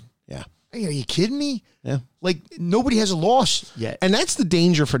division. Yeah. Hey, are you kidding me? Yeah. Like, nobody has a loss yet. And that's the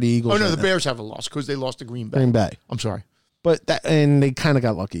danger for the Eagles. Oh, no, right the now. Bears have a loss because they lost to Green Bay. Green Bay. I'm sorry. But they kind of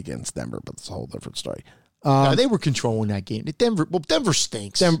got lucky against Denver, but it's a whole different story. No, they were controlling that game. Denver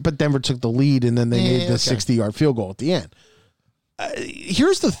stinks. But Denver took the lead, and then they made the okay. 60-yard field goal at the end.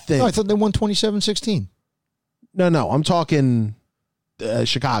 Here's the thing. No, I thought they won 27-16. No, I'm talking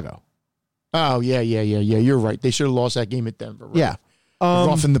Chicago. Oh, yeah. You're right. They should have lost that game at Denver. Right? Yeah.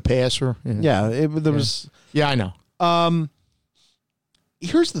 Roughing the passer. Yeah, there was. Yeah, I know.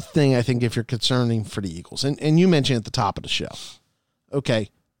 Here's the thing, I think, if you're concerning for the Eagles, and you mentioned at the top of the show, okay,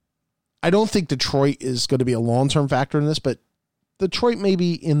 I don't think Detroit is going to be a long-term factor in this, but Detroit may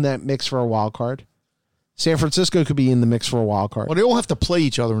be in that mix for a wild card. San Francisco could be in the mix for a wild card. Well, they all have to play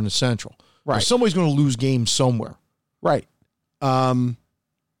each other in the Central. Right. Somebody's going to lose games somewhere. Right.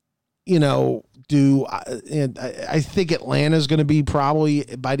 You know, I think Atlanta's going to be probably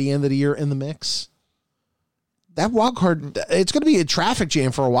by the end of the year in the mix. That wild card, it's going to be a traffic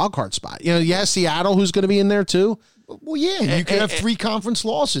jam for a wild card spot. You know, Seattle, who's going to be in there too. Well, yeah, you can have 3 conference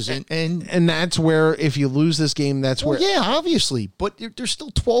losses, and that's where if you lose this game, that's where. Yeah, obviously, but there's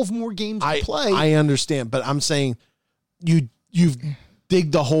still 12 more games to play. I understand, but I'm saying you've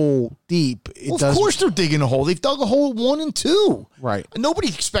dig the hole deep. Of course they're digging a hole. They've dug a hole 1 and 2. Right. Nobody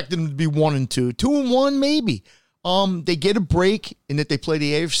expected them to be 1 and 2. 2 and 1, maybe. They get a break in that they play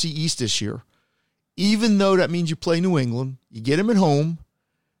the AFC East this year. Even though that means you play New England, you get them at home.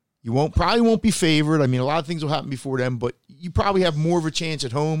 You probably won't be favored. I mean, a lot of things will happen before them, but you probably have more of a chance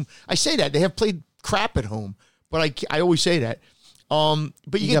at home. I say that. They have played crap at home, but I always say that.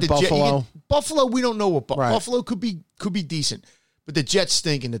 But you get the Buffalo. Buffalo, we don't know what Right. Buffalo could be decent, but the Jets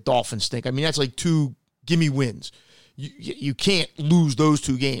stink and the Dolphins stink. I mean, that's like 2 gimme wins. You can't lose those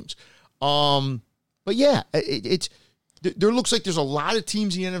 2 games. But yeah, there looks like there's a lot of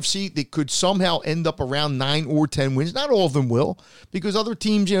teams in the NFC that could somehow end up around 9 or 10 wins. Not all of them will, because other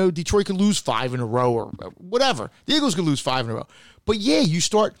teams, Detroit could lose 5 in a row or whatever. The Eagles could lose 5 in a row. But yeah,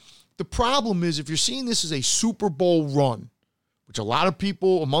 the problem is if you're seeing this as a Super Bowl run, which a lot of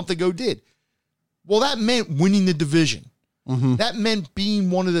people a month ago did, well, that meant winning the division. Mm-hmm. That meant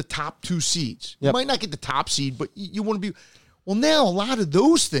being one of the top 2 seeds. Yep. You might not get the top seed, but you want to be. Well, now a lot of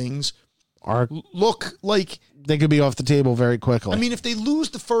those things look like they could be off the table very quickly. I mean, if they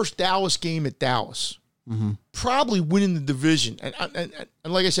lose the first Dallas game at Dallas, probably winning the division. And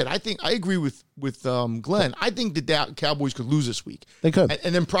like I said, I agree with Glenn. I think the Cowboys could lose this week. They could.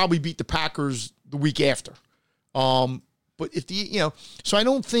 And then probably beat the Packers the week after. But if so I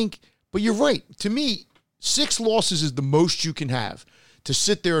don't think, but you're right. To me, 6 losses is the most you can have to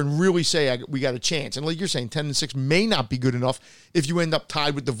sit there and really say we got a chance. And like you're saying, 10-6 may not be good enough if you end up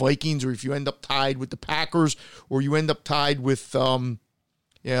tied with the Vikings, or if you end up tied with the Packers, or you end up tied with, God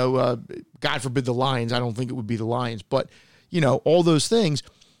forbid, the Lions. I don't think it would be the Lions, but all those things.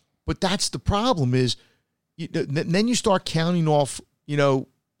 But that's the problem is, then you start counting off,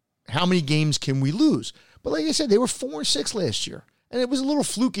 how many games can we lose? But like I said, they were 4-6 last year, and it was a little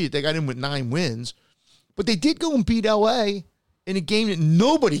fluky that they got in with 9 wins. But they did go and beat LA in a game that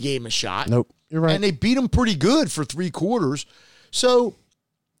nobody gave them a shot. Nope, you're right. And they beat them pretty good for 3 quarters. So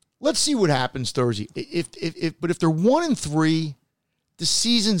let's see what happens Thursday. But if they're 1-3, the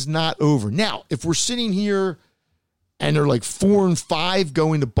season's not over. Now, if we're sitting here and they're like 4-5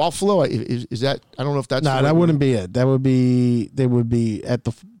 going to Buffalo, is that? I don't know if that's. No, that wouldn't be it. That would be they would be at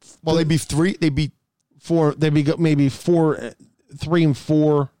the. Well, they'd be 3. They'd be 4. They'd be maybe 4,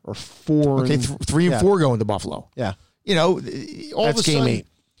 3-4 or 4. Okay, 3-4 going to Buffalo. Yeah. All That's of a game sudden, 8.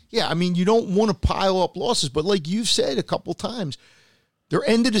 Yeah, I mean, you don't want to pile up losses, but like you've said a couple times, their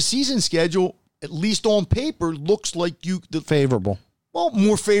end of the season schedule, at least on paper, looks like favorable. Well,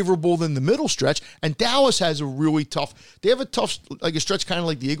 more favorable than the middle stretch. And Dallas has a really tough. They have a tough, like a stretch, kind of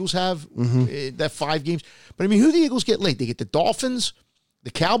like the Eagles have. That 5 games. But I mean, who do the Eagles get late? They get the Dolphins,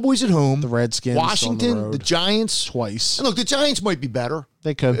 the Cowboys at home, The Redskins, Washington, on the road. Giants Twice. And look, the Giants might be better.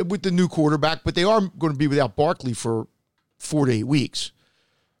 They could. With the new quarterback, but they are going to be without Barkley for 4 to 8 weeks.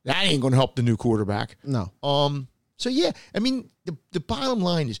 That ain't going to help the new quarterback. No. So yeah, I mean, the bottom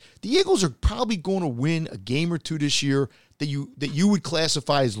line is the Eagles are probably going to win a game or two this year that you would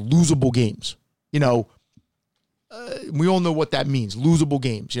classify as losable games. We all know what that means. Losable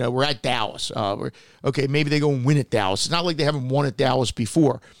games. We're at Dallas. Maybe they go and win at Dallas. It's not like they haven't won at Dallas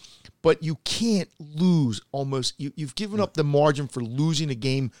before. But you can't lose almost. You've given up the margin for losing a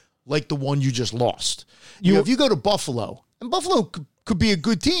game like the one you just lost. If you go to Buffalo, and Buffalo could be a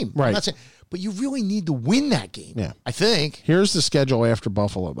good team. Right. I'm not saying, but you really need to win that game. Yeah. I think. Here's the schedule after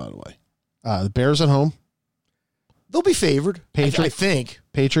Buffalo, by the way. The Bears at home. They'll be favored. I think.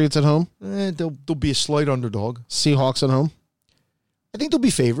 Patriots at home. They'll be a slight underdog. Seahawks at home. I think they'll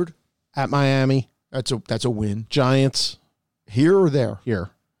be favored. At Miami. That's a win. Giants. Here or there? Here.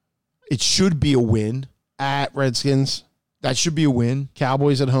 It should be a win. At Redskins. That should be a win.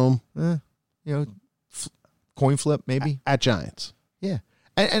 Cowboys at home. Coin flip maybe. At Giants. Yeah.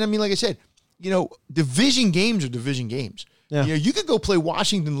 And I mean, like I said, division games are division games. Yeah. You could go play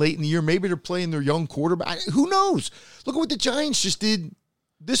Washington late in the year. Maybe they're playing their young quarterback. Who knows? Look at what the Giants just did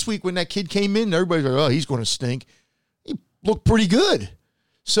this week when that kid came in. Everybody's like, oh, he's going to stink. He looked pretty good.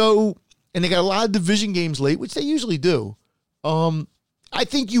 So, and they got a lot of division games late, which they usually do. I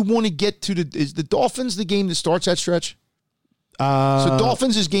think you want to get to is the Dolphins the game that starts that stretch? So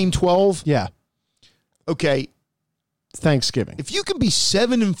Dolphins is game 12. Yeah. Okay. Thanksgiving. If you can be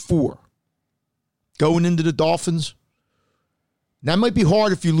 7-4 going into the Dolphins, that might be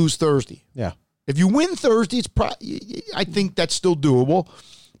hard if you lose Thursday. Yeah. If you win Thursday, I think that's still doable.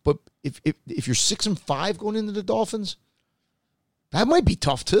 But if you're 6-5 going into the Dolphins, that might be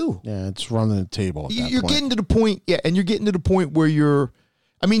tough too. Yeah, it's running the table. You're getting to the point, and you're getting to the point where you're.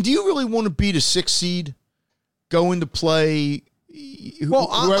 I mean, do you really want to be the 6th seed going to play? Well,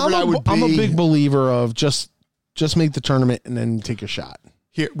 I'm a big believer of just make the tournament and then take a shot.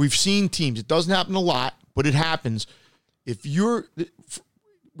 Here, we've seen teams. It doesn't happen a lot, but it happens. If you're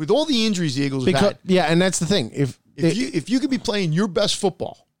with all the injuries the Eagles have had, yeah, and that's the thing. If you could be playing your best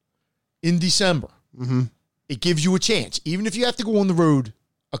football in December, it gives you a chance, even if you have to go on the road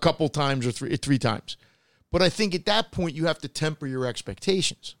a couple times or three times. But I think at that point you have to temper your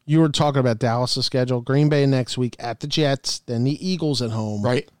expectations. You were talking about Dallas' schedule. Green Bay next week at the Jets, then the Eagles at home.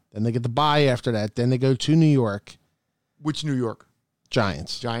 Right. Then they get the bye after that. Then they go to New York. Which New York?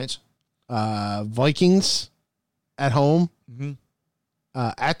 Giants. Vikings at home.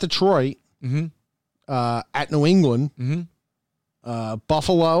 At Detroit. At New England.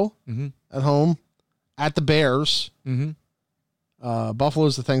 Buffalo at home. At the Bears.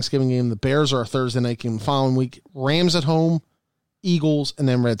 Buffalo's the Thanksgiving game. The Bears are a Thursday night game the following week. Rams at home. Eagles, and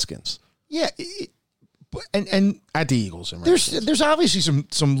then Redskins. Yeah. And at the Eagles and Redskins. There's obviously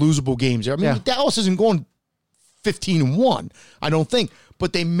some losable games there. I mean, Dallas isn't going 15-1, I don't think.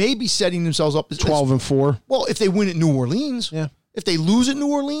 But they may be setting themselves up as 12-4. Well, if they win at New Orleans. Yeah. If they lose at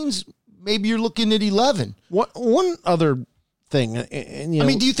New Orleans, maybe you're looking at 11. One other thing. And, I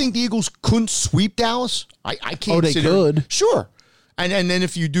mean, do you think the Eagles couldn't sweep Dallas? I can't. Oh, they could. Sure. And then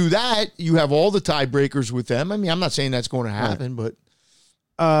if you do that, you have all the tiebreakers with them. I mean, I'm not saying that's going to happen, but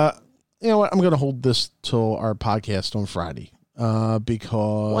you know what? I'm going to hold this till our podcast on Friday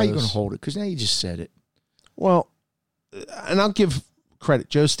because why are you going to hold it? Because now you just said it. Well, and I'll give credit.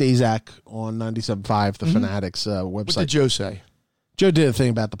 Joe Stazak on 97.5, the Fanatics website. What did Joe say? Joe did a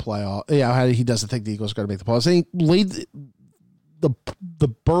thing about the playoff. Yeah, how he doesn't think the Eagles are going to make the playoffs. And he laid the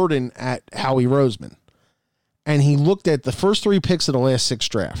burden at Howie Roseman. And he looked at the first 3 picks of the last 6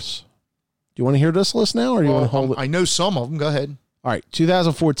 drafts. Do you want to hear this list now, or do you want to hold it? I know some of them. Go ahead. All right,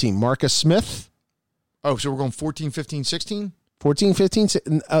 2014, Marcus Smith. Oh, so we're going 14, 15, 16? 14, 15,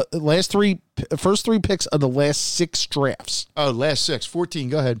 first 3 picks of the last 6 drafts. Oh, last 6. 14,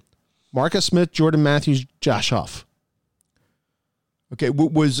 go ahead. Marcus Smith, Jordan Matthews, Josh Huff. Okay,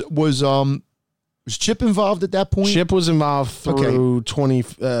 was Chip involved at that point? Chip was involved through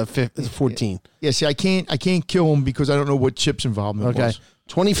 2014. Yeah, see, I can't kill him because I don't know what Chip's involvement was.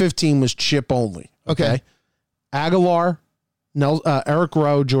 2015 was Chip only. Okay. Aguilar, Eric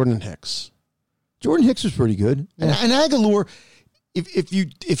Rowe, Jordan Hicks. Jordan Hicks was pretty good. Yeah. And Aguilar,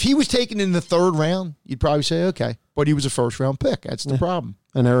 if he was taken in the 3rd round, you'd probably say, okay. But he was a first-round pick. That's the problem.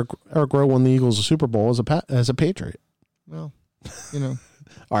 And Eric Rowe won the Eagles a Super Bowl as a Patriot. Well, you know.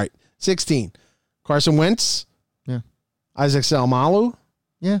 All right. 16. Carson Wentz. Yeah. Isaac Seumalo.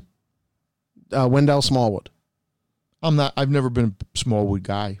 Yeah. Wendell Smallwood. I've never been a Smallwood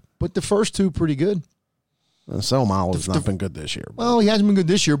guy. But the first 2 pretty good. Seumalo's not been good this year. Well, he hasn't been good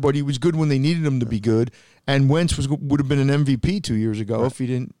this year, but he was good when they needed him to be good. And Wentz would have been an MVP 2 years ago if he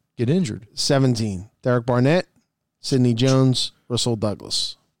didn't get injured. 17. Derek Barnett, Sidney Jones, Rasul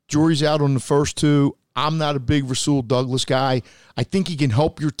Douglas. Jury's out on the first 2. I'm not a big Rasul Douglas guy. I think he can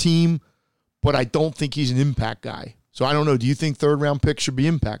help your team, but I don't think he's an impact guy. So I don't know. Do you think 3rd-round picks should be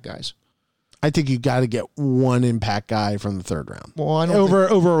impact guys? I think you got to get one impact guy from the 3rd round. Well, I don't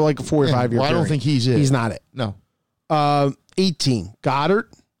over like a 4 or 5 year period. I don't think he's it. He's not it. No. 18. Goddard,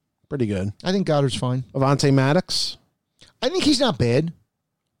 pretty good. I think Goddard's fine. Avonte Maddox. I think he's not bad.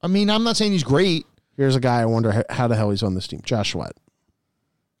 I mean, I'm not saying he's great. Here's a guy I wonder how the hell he's on this team. Josh Sweat.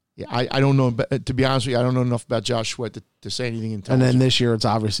 Yeah, I don't know. To be honest with you, I don't know enough about Josh Sweat to say anything intelligent. And then this year, it's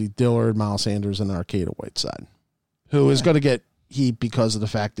obviously Dillard, Miles Sanders, and Arcada Whiteside, who is going to get heat because of the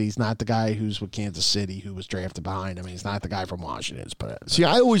fact that he's not the guy who's with Kansas City who was drafted behind him. He's not the guy from Washington. See,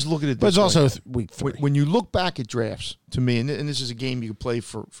 I always look at it this way. But it's also way. week 3. When you look back at drafts, to me, and this is a game you can play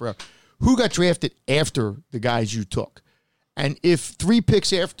forever, who got drafted after the guys you took? And if 3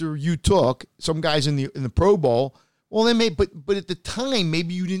 picks after you took some guys in the Pro Bowl, well, they may, but at the time,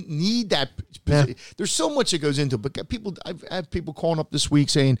 maybe you didn't need that. Yeah. There's so much that goes into it. But I've had people calling up this week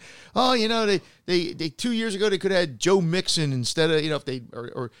saying, oh, they 2 years ago, they could have had Joe Mixon instead of, if they,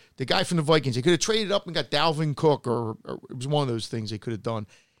 or the guy from the Vikings. They could have traded up and got Dalvin Cook, or it was one of those things they could have done.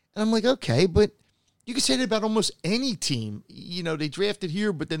 And I'm like, okay, but you can say that about almost any team. They drafted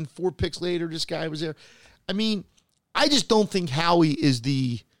here, but then 4 picks later, this guy was there. I mean, I just don't think Howie is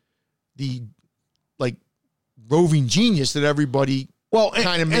the roving genius that everybody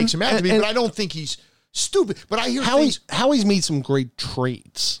kind of makes him out to be. But I don't think he's stupid. But I hear Howie's made some great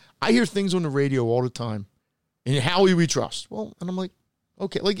trades. I hear things on the radio all the time. And Howie we trust. Well, and I'm like,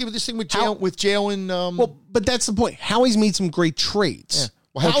 okay. Like give this thing with Jalen. Well, but that's the point. Howie's made some great trades.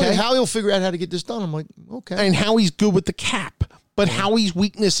 Yeah. Well, Howie will figure out how to get this done. I'm like, okay. And Howie's good with the cap. But Howie's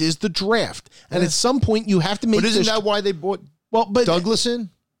weakness is the draft. And at some point you have to make. But isn't that why they bought Douglas in?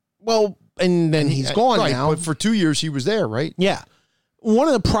 Well, and then he's gone now. But for 2 years he was there, right? Yeah. One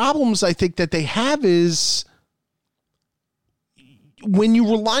of the problems I think that they have is when you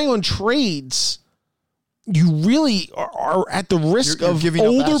rely on trades, you really are at the risk of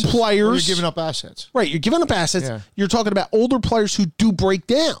older players. You're giving up assets. Right. You're giving up assets. Yeah. You're talking about older players who do break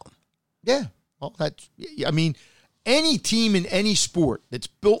down. Yeah. Well, any team in any sport that's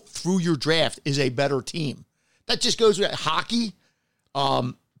built through your draft is a better team. That just goes with hockey,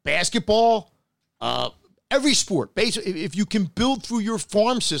 basketball, every sport. Basically, if you can build through your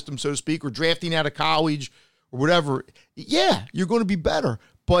farm system, so to speak, or drafting out of college or whatever, yeah, you're going to be better.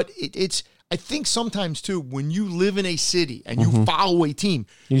 But it's I think sometimes, too, when you live in a city and you follow a team,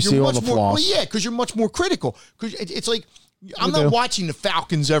 you see all the flaws. Well, yeah, because you're much more critical. Because it's like, I'm not watching the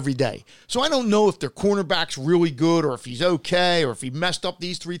Falcons every day. So I don't know if their cornerback's really good or if he's okay or if he messed up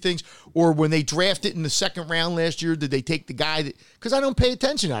these 3 things. Or when they drafted in the 2nd round last year, did they take the guy that... Because I don't pay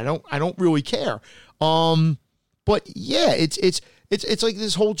attention. I don't really care. But yeah, it's like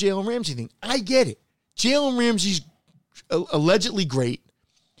this whole Jalen Ramsey thing. I get it. Jalen Ramsey's allegedly great.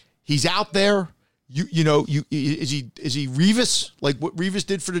 He's out there. Is he Revis, like what Revis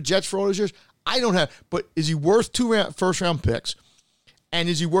did for the Jets for all those years? I don't have, but is he worth 2 first-round picks? And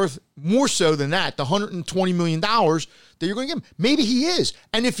is he worth more so than that, the $120 million that you're going to give him? Maybe he is.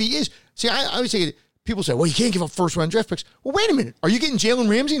 And if he is, see, I always say, people say, well, you can't give up first-round draft picks. Well, wait a minute. Are you getting Jalen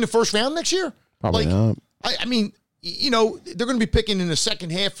Ramsey in the first round next year? Probably not. I mean, you know, they're going to be picking in the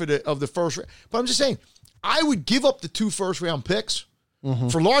second half of the first round. But I'm just saying, I would give up the 2 first-round picks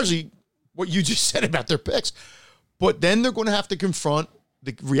for largely what you just said about their picks. But then they're going to have to confront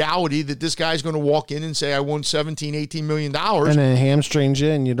the reality that this guy's going to walk in and say, I won $17, $18 million. And then hamstrings you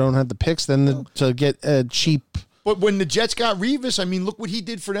and you don't have the picks then to get a cheap. But when the Jets got Revis, I mean, look what he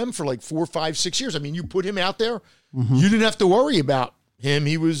did for them for like 4, 5, 6 years. I mean, you put him out there, you didn't have to worry about him.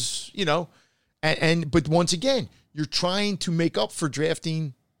 He was, you know, but once again, you're trying to make up for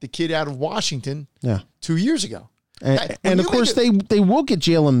drafting the kid out of Washington 2 years ago. And of course, they will get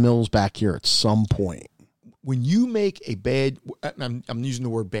Jalen Mills back here at some point. When you make a bad, I'm using the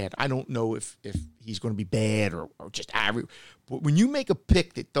word bad. I don't know if he's going to be bad or just average. But when you make a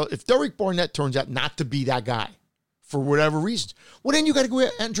pick that if Derek Barnett turns out not to be that guy for whatever reasons, well, then you got to go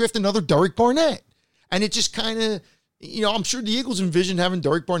out and draft another Derek Barnett. And it just kind of, you know, I'm sure the Eagles envisioned having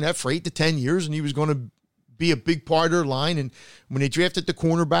Derek Barnett for 8 to 10 years, and he was going to be a big part of their line. And when they drafted the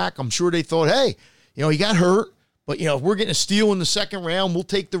cornerback, I'm sure they thought, hey, you know, he got hurt. But, you know, if we're getting a steal in the second round, we'll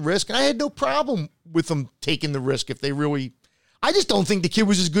take the risk. And I had no problem with them taking the risk if they really – I just don't think the kid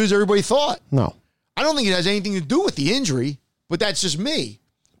was as good as everybody thought. No. I don't think it has anything to do with the injury, but that's just me.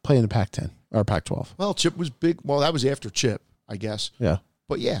 Playing the Pac-10 or Pac-12. Well, Chip was big. Well, that was after Chip, I guess. Yeah.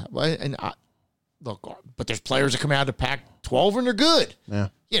 But, yeah, look, but there's players that come out of the Pac-12 and they're good. Yeah.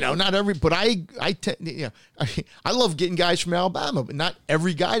 You know, not every, but I love getting guys from Alabama, but not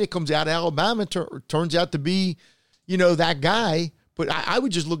every guy that comes out of Alabama turns out to be, you know, that guy. But I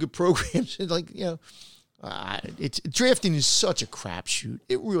would just look at programs and like, you know, drafting is such a crapshoot.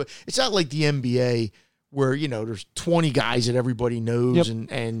 It's not like the NBA where, you know, there's 20 guys that everybody knows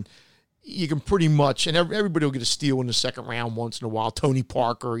and you can pretty much, and everybody will get a steal in the second round once in a while. Tony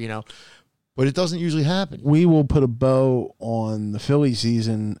Parker, you know. But it doesn't usually happen. We will put a bow on the Philly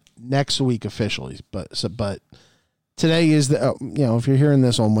season next week officially, but today is the you know, if you're hearing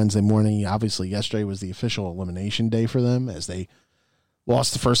this on Wednesday morning, obviously yesterday was the official elimination day for them as they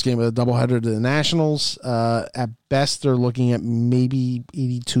lost the first game of the doubleheader to the Nationals. At best, they're looking at maybe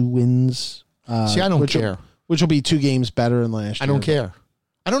 82 wins. See, I don't care. Which will be 2 games better than last year. I don't care.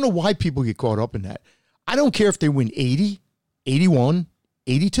 I don't know why people get caught up in that. I don't care if they win 80, 81,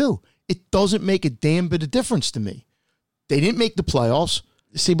 82. It doesn't make a damn bit of difference to me. They didn't make the playoffs.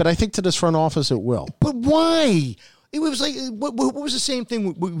 See, but I think to this front office it will. But why? It was like, what was the same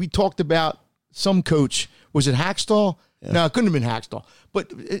thing we talked about? Some coach, was it Hackstall? Yeah. No, it couldn't have been Hackstall.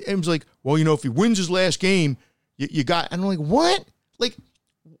 But it was like, well, you know, if he wins his last game, you got, and I'm like, what? Like,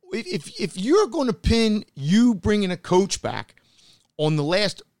 if you're going to pin you bringing a coach back on the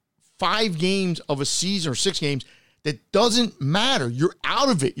last 5 games of a season or 6 games, that doesn't matter. You're out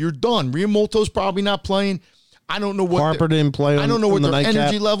of it. You're done. Riamolto's probably not playing. I don't know what Harper didn't play. I don't know what their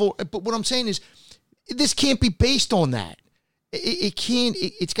energy level. But what I'm saying is, this can't be based on that. It can't.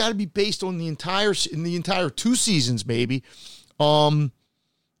 It's got to be based on the entire 2 seasons, maybe.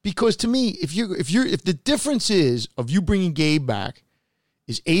 Because to me, if the difference is of you bringing Gabe back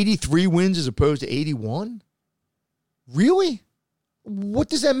is 83 wins as opposed to 81, really, what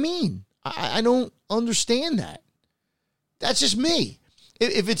does that mean? I don't understand that. That's just me.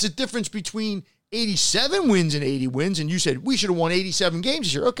 If it's a difference between 87 wins and 80 wins, and you said we should have won 87 games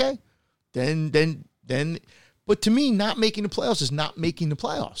this year, okay, then. But to me, not making the playoffs is not making the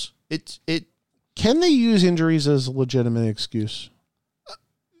playoffs. It. Can they use injuries as a legitimate excuse?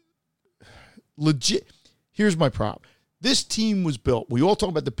 Legit. Here's my problem. This team was built. We all talk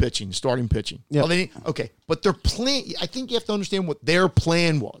about the pitching, starting pitching. Yep. Well, okay, but their plan. I think you have to understand what their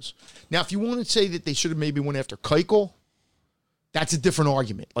plan was. Now, if you want to say that they should have maybe went after Keuchel, that's a different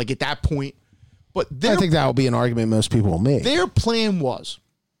argument. Like at that point, but I think that will be an argument most people will make. Their plan was,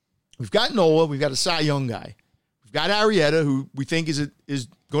 we've got Nola, we've got a Cy Young guy, we've got Arrieta, who we think is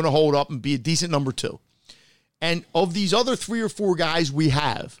going to hold up and be a decent number 2, and of these other 3 or 4 guys we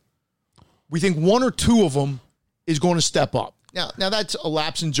have, we think 1 or 2 of them is going to step up. Now that's a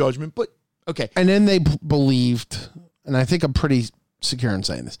lapse in judgment, but okay. And then they believed, and I think I'm pretty secure in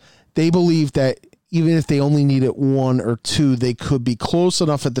saying this, they believed that even if they only needed 1 or 2, they could be close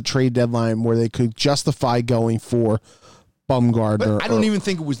enough at the trade deadline where they could justify going for Bumgarner. But I don't even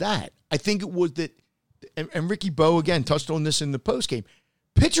think it was that. I think it was that, and Ricky Bowe, again, touched on this in the postgame,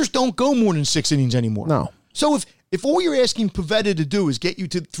 pitchers don't go more than 6 innings anymore. No. So if all you're asking Pivetta to do is get you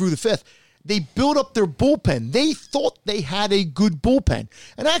through the 5th, they built up their bullpen. They thought they had a good bullpen.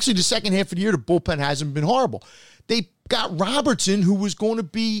 And actually, the second half of the year, the bullpen hasn't been horrible. They got Robertson, who was going to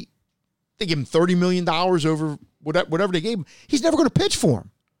be, they gave him $30 million over whatever they gave him. He's never going to pitch for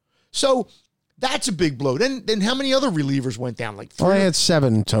him. So That's a big blow. Then how many other relievers went down? Like 3? Well, I had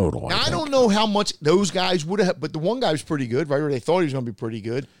 7 total. Now, I don't know how much those guys would have, but the one guy was pretty good, right? Or they thought he was going to be pretty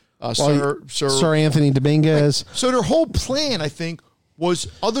good. Sir Anthony Dominguez. Right. So their whole plan, I think, was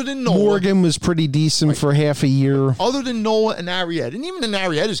other than Nola. Morgan was pretty decent for half a year. Other than Nola and Arrieta. And even in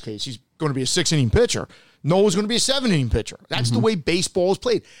Arrieta's case, he's going to be a 6-inning pitcher. Nola's going to be a 7-inning pitcher. That's the way baseball is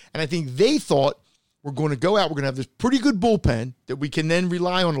played. And I think they thought, we're going to go out. We're going to have this pretty good bullpen that we can then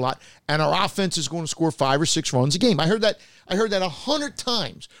rely on a lot, and our offense is going to score 5 or 6 runs a game. I heard that 100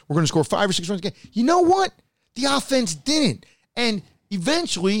 times. We're going to score 5 or 6 runs a game. You know what? The offense didn't, and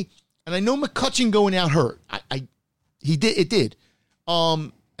eventually, and I know McCutchen going out hurt. He did. It did.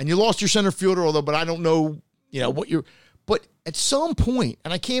 And you lost your center fielder, but I don't know. What you're. But at some point,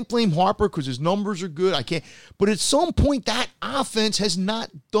 and I can't blame Harper because his numbers are good. I can't. But at some point, that offense has not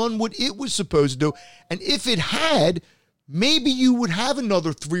done what it was supposed to do. And if it had, maybe you would have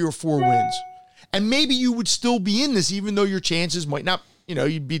another 3 or 4 wins. And maybe you would still be in this, even though your chances might not,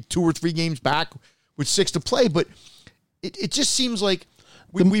 you'd be 2 or 3 games back with 6 to play. But it just seems like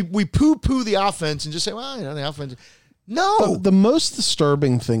we poo-poo the offense and just say, well, the offense. No. The most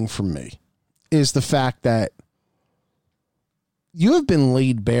disturbing thing for me is the fact that you have been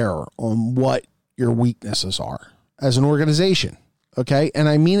laid bare on what your weaknesses are as an organization. Okay. And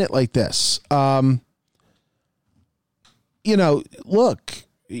I mean it like this. Look,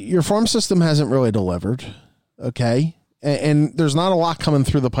 your farm system hasn't really delivered. Okay. And there's not a lot coming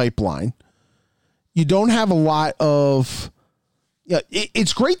through the pipeline. You don't have a lot of,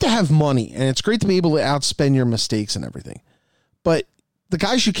 it's great to have money and it's great to be able to outspend your mistakes and everything, but the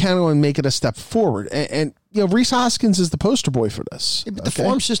guys you count on make it a step forward. And Rhys Hoskins is the poster boy for this. Yeah, but the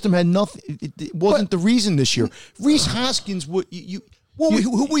farm system had nothing. It wasn't the reason this year. Rhys Hoskins, who were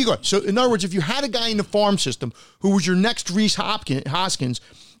you going? So, in other words, if you had a guy in the farm system who was your next Rhys Hoskins,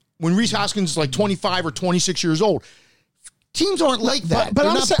 when Rhys Hoskins is like 25 or 26 years old, teams aren't like that. But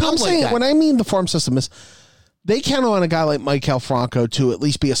I'm saying when I mean the farm system is, they count on a guy like Maikel Franco to at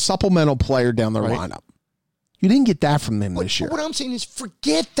least be a supplemental player down the lineup. You didn't get that from him this year. What I'm saying is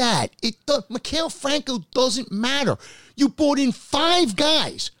forget that. Maikel Franco doesn't matter. You brought in 5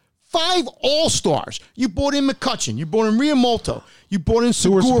 guys, 5 all-stars. You brought in McCutchen. You brought in Riamonto. You brought in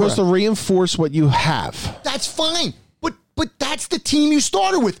Segura. So we're supposed to reinforce what you have. That's fine. But that's the team you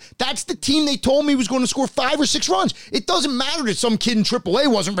started with. That's the team they told me was going to score 5 or 6 runs. It doesn't matter that some kid in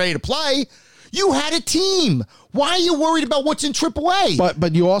AAA wasn't ready to play. You had a team. Why are you worried about what's in AAA?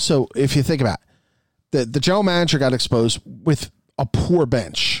 But you also, if you think about it, the general manager got exposed with a poor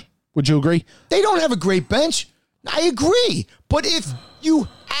bench. Would you agree? They don't have a great bench. I agree. But if you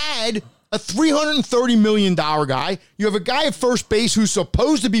add a $330 million guy, you have a guy at first base who's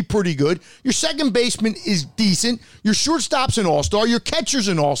supposed to be pretty good, your second baseman is decent, your shortstop's an all-star, your catcher's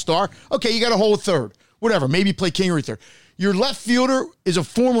an all-star, okay, you got a whole third. Whatever, maybe play Kingery third. Your left fielder is a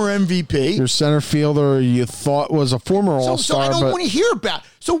former MVP. Your center fielder you thought was a former all-star. So I don't want to hear about.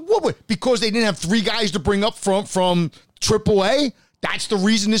 So what? Because they didn't have 3 guys to bring up from AAA? That's the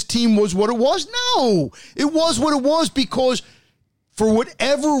reason this team was what it was? No. It was what it was because for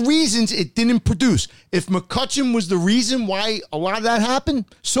whatever reasons, it didn't produce. If McCutchen was the reason why a lot of that happened,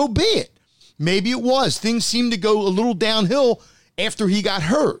 so be it. Maybe it was. Things seemed to go a little downhill after he got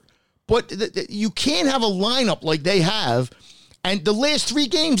hurt. But you can't have a lineup like they have. And the last 3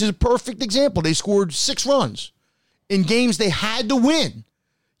 games is a perfect example. They scored 6 runs in games they had to win.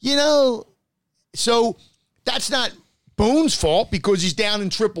 So that's not Boone's fault because he's down in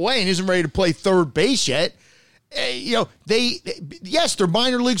AAA and isn't ready to play third base yet. Yes, their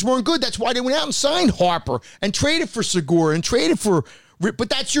minor leagues weren't good. That's why they went out and signed Harper and traded for Segura and traded for. But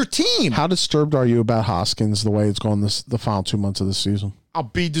that's your team. How disturbed are you about Hoskins the way it's going the final 2 months of the season? I'll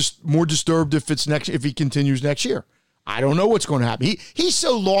be more disturbed if he continues next year. I don't know what's going to happen. He's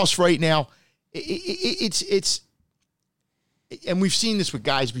so lost right now. It's and we've seen this with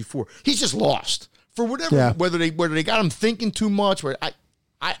guys before. He's just lost for whatever. Yeah. Whether they got him thinking too much.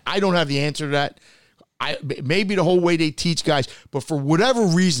 I don't have the answer to that. Maybe the whole way they teach guys, but for whatever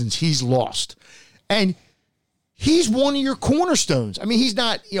reasons, he's lost, and he's one of your cornerstones. I mean, he's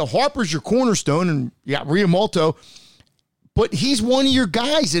not. Harper's your cornerstone, and you got Riamonto. But he's one of your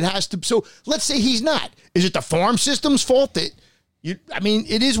guys that has to. So let's say he's not. Is it the farm system's fault that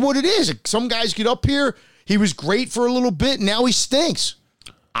it is what it is. Some guys get up here. He was great for a little bit. Now he stinks.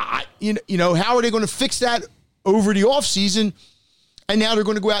 How are they going to fix that over the offseason? And now they're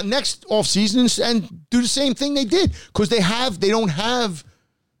going to go out next offseason and do the same thing they did because they don't have,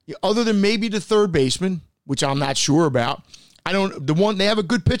 other than maybe the third baseman, which I'm not sure about. They have a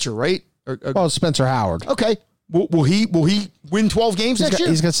good pitcher, right? Spencer Howard. Okay. Will he win 12 games next year?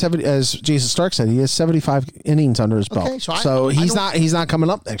 He's got 70, as Jason Stark said, he has 75 innings under his belt. Okay, so he's not coming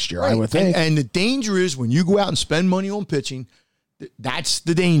up next year, right. I would think. And the danger is when you go out and spend money on pitching, that's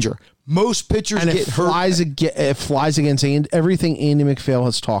the danger. Most pitchers get hurt. It flies against everything Andy McPhail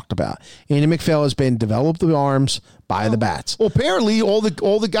has talked about. Andy McPhail has been develop the arms by the bats. Well, apparently all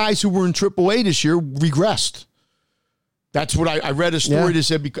the guys who were in AAA this year regressed. That's what I read a story that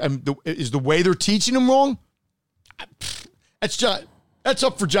said. Is the way they're teaching them wrong? That's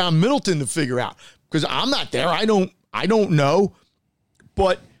up for John Middleton to figure out, because I'm not there. I don't know.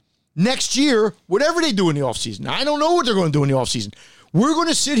 But next year, whatever they do in the offseason, I don't know what they're going to do in the offseason. We're going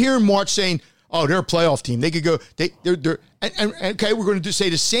to sit here in March saying, "Oh, they're a playoff team. They could go. They're okay. We're going to say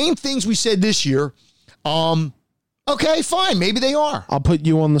the same things we said this year. Okay, fine. Maybe they are. I'll put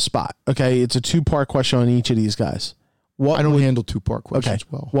you on the spot. Okay, it's a 2-part question on each of these guys. I don't handle 2-part questions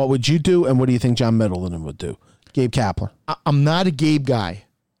well. What would you do, and what do you think John Middleton would do? Gabe Kapler. I'm not a Gabe guy,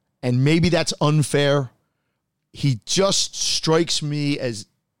 and maybe that's unfair. He just strikes me as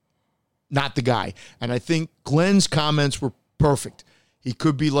not the guy, and I think Glenn's comments were perfect. He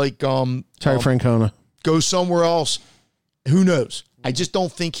could be like Terry Francona. Go somewhere else. Who knows? I just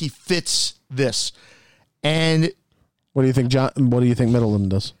don't think he fits this. And what do you think, John? What do you think Middleton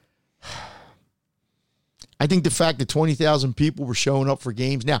does? I think the fact that 20,000 people were showing up for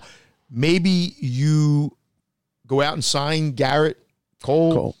games. Now, maybe you go out and sign Garrett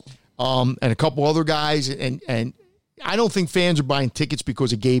Cole. And a couple other guys, and I don't think fans are buying tickets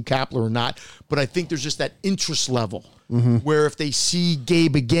because of Gabe Kapler or not, but I think there's just that interest level where if they see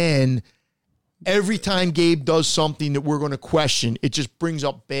Gabe again, every time Gabe does something that we're going to question, it just brings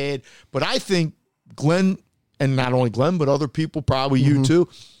up bad. But I think Glenn, and not only Glenn, but other people, probably you too,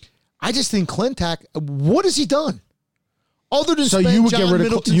 I just think Clintac, what has he done? Other than you would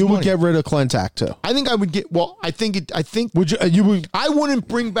get rid of Clintac too. I think I would get. Well, I think would you? I wouldn't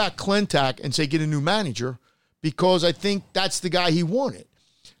bring back Clintac and say get a new manager, because I think that's the guy he wanted.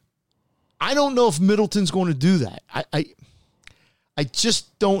 I don't know if Middleton's going to do that. I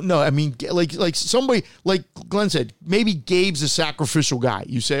just don't know. I mean, like somebody like Glenn said, maybe Gabe's a sacrificial guy.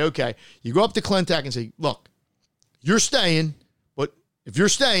 You say, okay, you go up to Clintac and say, look, you're staying, but if you're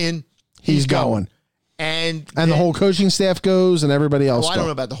staying, he's going. And the whole coaching staff goes, and everybody else I don't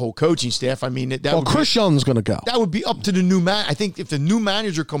know about the whole coaching staff. I mean, Chris Young's going to go. That would be up to the new man. I think if the new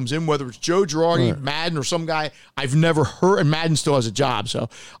manager comes in, whether it's Joe Girardi, Madden, or some guy I've never heard, and Madden still has a job, so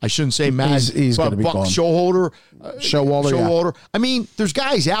I shouldn't say Madden. He's going to be gone. Showalter. Yeah. I mean, there's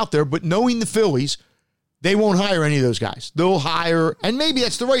guys out there, but knowing the Phillies, they won't hire any of those guys. They'll hire, and maybe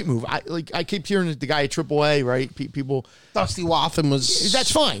that's the right move. I keep hearing the guy at AAA, right? People. Dusty Wathan was.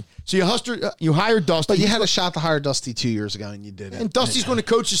 That's fine. So you hire Dusty. But you had a shot to hire Dusty 2 years ago, and you did it. And Dusty's going to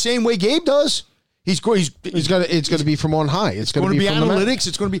coach the same way Gabe does. It's going to be from on high. It's going to be analytics.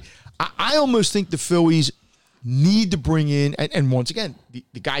 It's going to be. I almost think the Phillies need to bring in, and once again,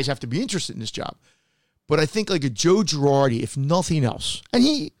 the guys have to be interested in this job. But I think like a Joe Girardi, if nothing else, and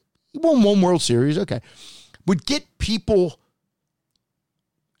he won one World Series, okay, would get people.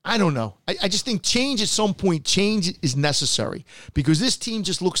 I don't know. I just think change at some point, change is necessary, because this team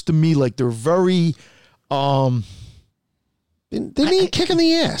just looks to me like they're very. They need a kick in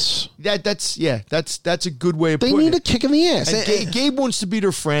the ass. That's a good way of putting it. They need a kick in the ass. And Gabe wants to be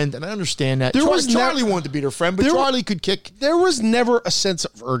their friend, and I understand that. Charlie wanted to be their friend, but Charlie could kick. There was never a sense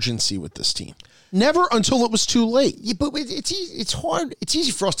of urgency with this team. Never until it was too late. Yeah, but it's hard. It's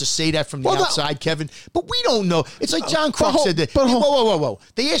easy for us to say that from the outside, Kevin. But we don't know. It's like John Kruk said that. Whoa.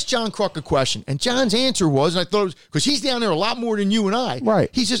 They asked John Kruk a question, and John's answer was, and I thought it was, because he's down there a lot more than you and I. Right.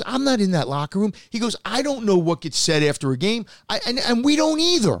 He says, I'm not in that locker room. He goes, I don't know what gets said after a game, and we don't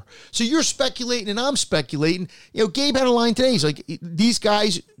either. So you're speculating, and I'm speculating. You know, Gabe had a line today. He's like, these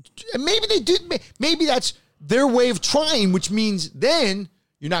guys, maybe they did. Maybe that's their way of trying, which means then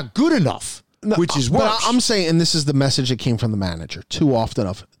you're not good enough. No, which is worse. But I'm saying, and this is the message that came from the manager too often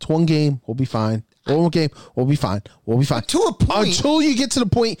of, it's one game, we'll be fine. One game, we'll be fine. We'll be fine. To a point. Until you get to the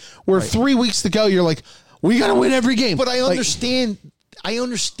point where 3 weeks to go, you're like, we got to win every game. But I understand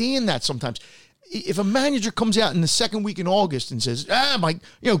that sometimes. If a manager comes out in the second week in August and says,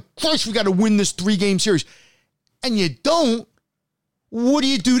 Christ, we got to win this 3-game series, and you don't, what do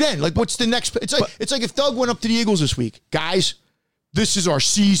you do then? Like, what's the next? It's like if Doug went up to the Eagles this week. Guys, this is our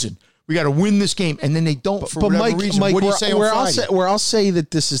season. We got to win this game, and then they don't for whatever reason. What do you say on Friday? Where I'll say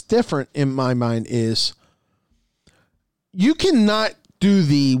that this is different in my mind is you cannot do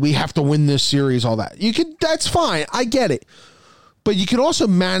we have to win this series, all that. That's fine. I get it. But you can also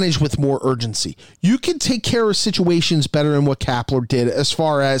manage with more urgency. You can take care of situations better than what Kapler did as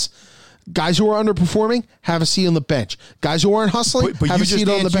far as Guys who are underperforming have a seat on the bench. Guys who aren't hustling But have you a seat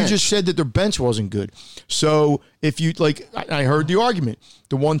on the bench. You just said that their bench wasn't good. So if you like, I heard the argument.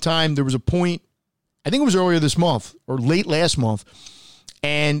 The one time there was a point, I think it was earlier this month or late last month,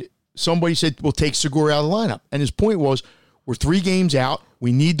 and somebody said, "We'll take Segura out of the lineup." And his point was, "We're 3 games out.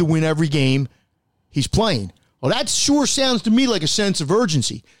 We need to win every game he's playing." Well, that sure sounds to me like a sense of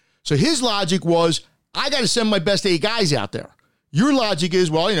urgency. So his logic was, I got to send my best 8 guys out there. Your logic is,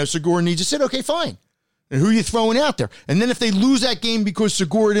 well, Segura needs to sit. Okay, fine. And who are you throwing out there? And then if they lose that game because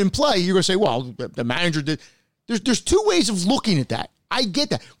Segura didn't play, you're going to say, well, the manager did. There's 2 ways of looking at that. I get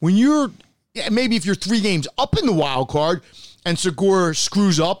that. When maybe if you're 3 games up in the wild card and Segura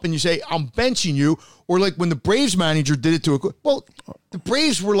screws up and you say, I'm benching you, or like when the Braves manager did it the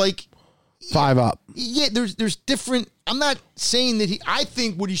Braves were like 5 up. Yeah, there's different. I'm not saying that I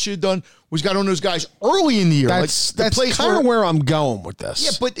think what he should have done was got on those guys early in the year. That's kind of where I'm going with this.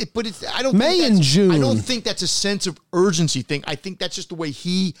 Yeah, but it's, I don't May think and June. I don't think that's a sense of urgency thing. I think that's just the way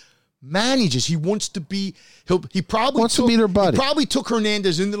he manages. He wants to be. He probably wants to be their buddy. He probably took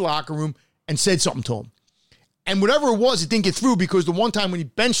Hernandez into the locker room and said something to him. And whatever it was, it didn't get through because the one time when he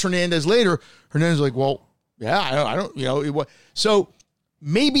benched Hernandez later, Hernandez was like, well, yeah, I don't, it was. So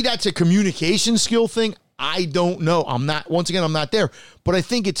maybe that's a communication skill thing. I don't know. I'm not there. But I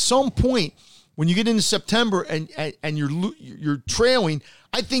think at some point when you get into September and you're trailing,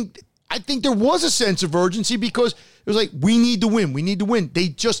 I think there was a sense of urgency because it was like, we need to win. We need to win.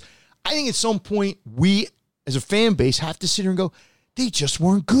 I think at some point we as a fan base have to sit here and go, they just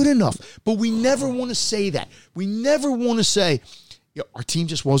weren't good enough. But we never want to say that. We never want to say, our team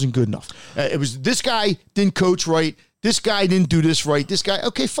just wasn't good enough. It was this guy didn't coach right. This guy didn't do this right. This guy,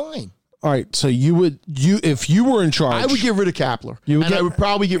 okay, fine. All right, so if you were in charge, I would get rid of Kapler, I would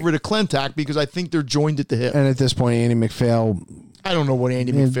probably get rid of Klentak because I think they're joined at the hip. And at this point, Andy MacPhail, I don't know what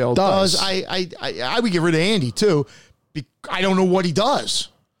Andy MacPhail does. I would get rid of Andy too. I don't know what he does.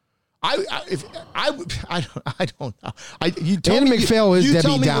 I don't know. Andy MacPhail is Debbie Downer. You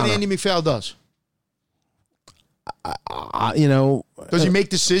tell me what Andy MacPhail does. Does he make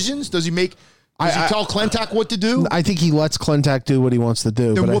decisions? Does he tell Klentak what to do? I think he lets Klentak do what he wants to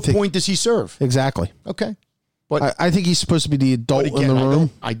do. Then what point does he serve? Exactly. Okay. But I think he's supposed to be the adult in the room.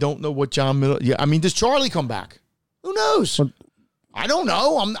 I don't know what John Middle. Yeah, I mean, does Charlie come back? Who knows? I don't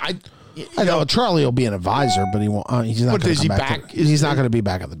know. I know Charlie will be an advisor, but he won't. He's not going to come back. He's not going to be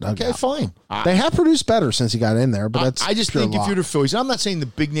back at the dugout. Okay, fine. They have produced better since he got in there, but that's I just think if you're the Phillies, I'm not saying the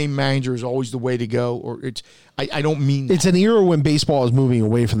big name manager is always the way to go, or it's. I don't mean that. It's an era when baseball is moving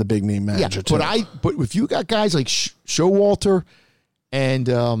away from the big name manager. Yeah, but if you got guys like Showalter and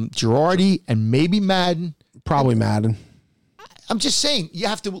Girardi and maybe Madden, probably Madden. I'm just saying you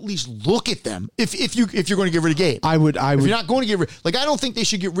have to at least look at them if you're going to get rid of Gabe. I would. If you're not going to get rid, I don't think they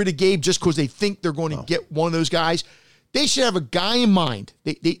should get rid of Gabe just because they think they're going to get one of those guys. They should have a guy in mind.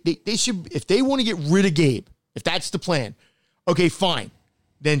 They should, if they want to get rid of Gabe, if that's the plan, okay, fine.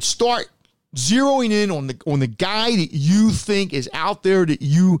 Then start zeroing in on the guy that you think is out there that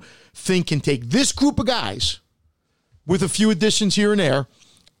you think can take this group of guys with a few additions here and there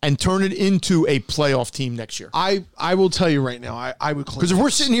and turn it into a playoff team next year. I will tell you right now, I would, because if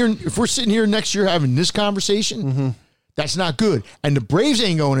we're sitting here next year having this conversation, that's not good. And the Braves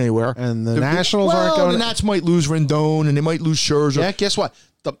ain't going anywhere. And the Nationals aren't going. The Nats might lose Rendon and they might lose Scherzer. Yeah, guess what?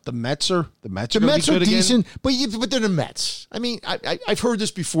 The Mets are decent, but they're the Mets. I mean, I've heard this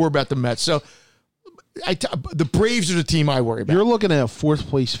before about the Mets. So the Braves are the team I worry about. You're looking at a 4th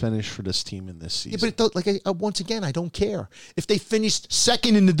place finish for this team in this season. Yeah, but once again, I don't care. If they finished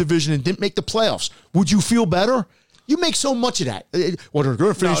second in the division and didn't make the playoffs, would you feel better? You make so much of that. Well, they're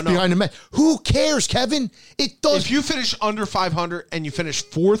going to finish behind the Mets. Who cares, Kevin? It does. If you finish under 500 and you finish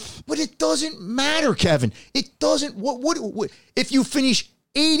 4th, but it doesn't matter, Kevin. It doesn't. What if you finish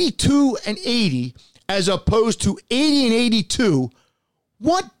 82 and 80 as opposed to 80 and 82?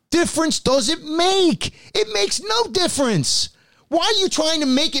 What difference does it make? It makes no difference. Why are you trying to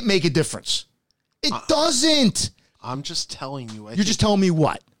make it make a difference? It doesn't. I'm just telling you. You're just telling me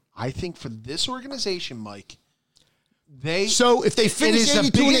what? I think for this organization, Mike, so if they finish, it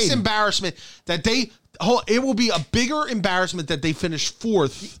is the biggest embarrassment that it will be a bigger embarrassment that they finish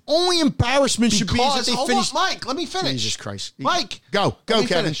 4th. The only embarrassment should be that they finish. Mike, let me finish. Jesus Christ, Mike, go, Kevin.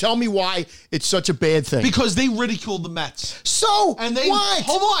 Finish. Tell me why it's such a bad thing. Because they ridiculed the Mets. So and they what?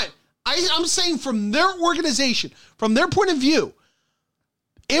 Hold on. I'm saying from their organization, from their point of view,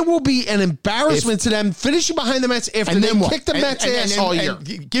 it will be an embarrassment to them finishing behind the Mets after they kick the Mets ass all year.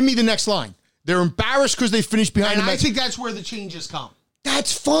 Give me the next line. They're embarrassed because they finished behind the Mets. I think that's where the changes come.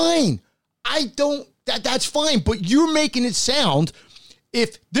 That's fine. That's fine. But you're making it sound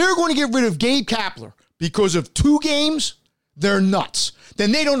if they're going to get rid of Gabe Kapler because of 2 games, they're nuts.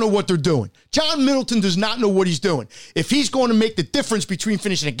 Then they don't know what they're doing. John Middleton does not know what he's doing. If he's going to make the difference between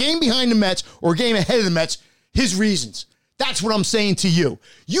finishing a game behind the Mets or a game ahead of the Mets, his reasons. That's what I'm saying to you.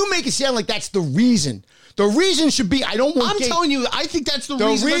 You make it sound like that's the reason. The reason should be I don't want telling you, I think that's the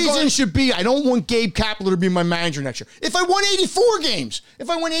reason. The reason should be I don't want Gabe Kapler to be my manager next year. If I won 84 games, if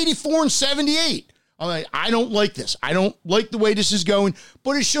I won 84 and 78, I'm like, I don't like this. I don't like the way this is going,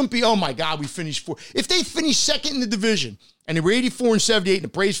 but it shouldn't be, oh my God, we finished 4. If they finished second in the division and they were 84 and 78 and the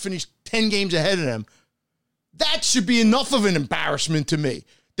Braves finished 10 games ahead of them, that should be enough of an embarrassment to me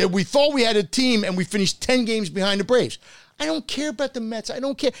that we thought we had a team and we finished 10 games behind the Braves. I don't care about the Mets. I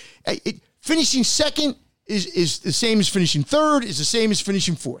don't care. Finishing second is the same as finishing third, is the same as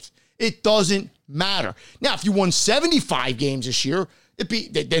finishing fourth. It doesn't matter. Now, if you won 75 games this year,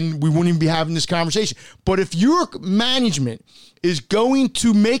 then we wouldn't even be having this conversation. But if your management is going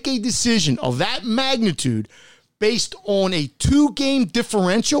to make a decision of that magnitude based on a 2-game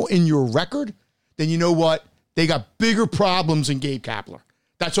differential in your record, then you know what? They got bigger problems than Gabe Kapler.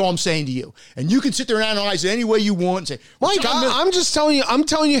 That's all I'm saying to you. And you can sit there and analyze it any way you want and say, Mike, I'm just telling you, I'm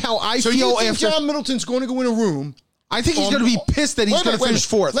telling you how I feel. So you think after John Middleton's going to go in a room? I think he's going to be pissed that he's going to finish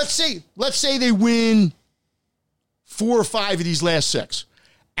fourth. Let's say they win 4 or 5 of these last 6,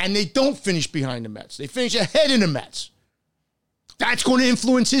 and they don't finish behind the Mets. They finish ahead of the Mets. That's going to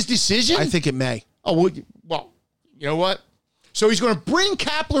influence his decision? I think it may. Oh, well, you know what? So he's going to bring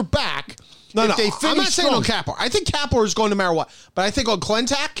Kapler back. No, I'm not saying on Kapler. I think Kapler is going no matter what. But I think on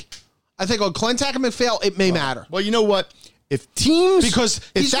Clentak and McPhail, it may matter. Well, you know what? If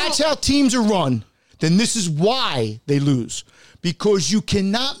that's how teams are run, then this is why they lose. Because you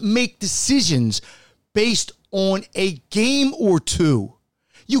cannot make decisions based on a game or 2.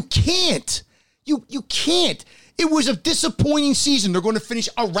 You can't. You can't. It was a disappointing season. They're going to finish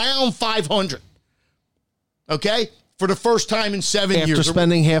around 500. Okay? For the first time in 7 years. After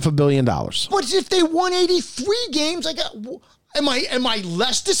spending $500 million. But if they won 83 games, am I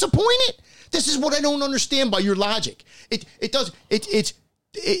less disappointed? This is what I don't understand by your logic. If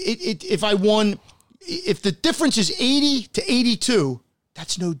the difference is 80 to 82,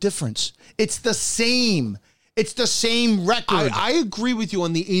 that's no difference. It's the same. It's the same record. I agree with you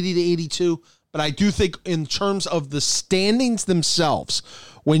on the 80 to 82, but I do think in terms of the standings themselves,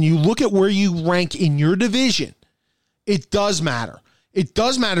 when you look at where you rank in your division, it does matter. It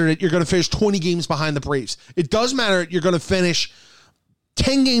does matter that you're going to finish 20 games behind the Braves. It does matter that you're going to finish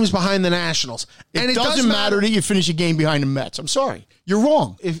 10 games behind the Nationals. And it doesn't matter that you finish a game behind the Mets. I'm sorry. You're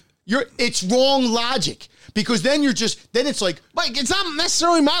wrong. It's wrong logic. Because then it's like, Mike, it's not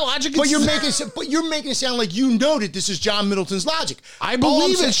necessarily my logic. But you're making it sound like you know that this is John Middleton's logic. I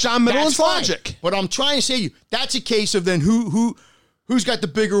believe it's John Middleton's logic. But I'm trying to say to you, that's a case of then who's got the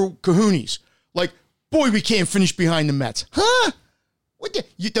bigger kahunas? Like, boy, we can't finish behind the Mets. Huh? What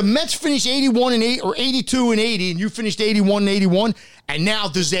the Mets finished 81 and 8 or 82 and 80, and you finished 81 and 81, and now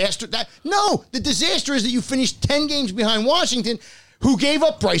disaster. The disaster is that you finished 10 games behind Washington, who gave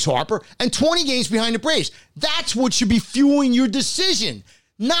up Bryce Harper, and 20 games behind the Braves. That's what should be fueling your decision,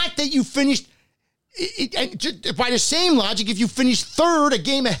 not that you finished. By the same logic, if you finished third, a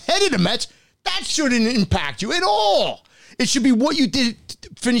game ahead of the Mets, that shouldn't impact you at all. It should be what you did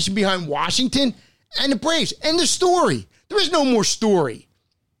finishing behind Washington and the Braves. End of story. There is no more story.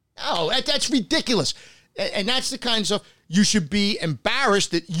 Oh, that's ridiculous. And that's the kind of stuff you should be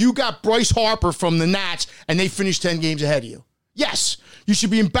embarrassed that you got Bryce Harper from the Nats and they finished 10 games ahead of you. Yes, you should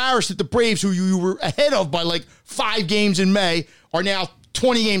be embarrassed that the Braves, who you were ahead of by like 5 games in May, are now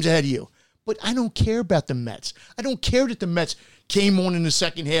 20 games ahead of you. But I don't care about the Mets. I don't care that the Mets came on in the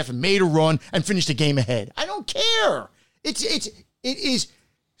second half and made a run and finished a game ahead. I don't care. It is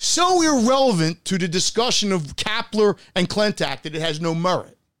so irrelevant to the discussion of Kapler and Clentak that it has no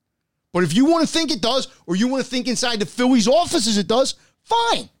merit. But if you want to think it does, or you want to think inside the Phillies offices it does,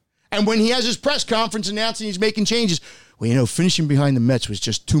 fine. And when he has his press conference announcing he's making changes, well, finishing behind the Mets was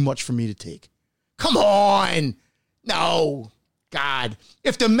just too much for me to take. Come on. No. God.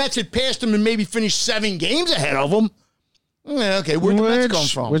 If the Mets had passed him and maybe finished 7 games ahead of him, okay, where'd the Mets come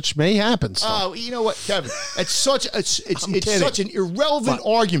from? Which may happen. So. Oh, you know what, Kevin? It's such an irrelevant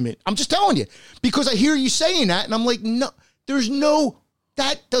argument. I'm just telling you. Because I hear you saying that, and I'm like, no,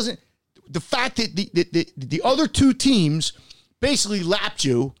 that doesn't. The fact that the other 2 teams basically lapped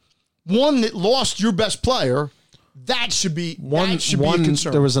you, one that lost your best player, that should be a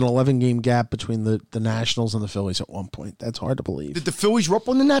concern. There was an 11-game gap between the Nationals and the Phillies at one point. That's hard to believe. Did the Phillies were up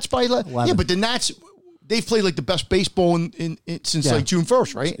on the Nats by 11? Yeah, but the Nats, they've played like the best baseball since like June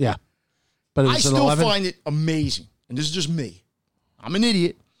 1st, right? Yeah. But I still find it amazing, and this is just me. I'm an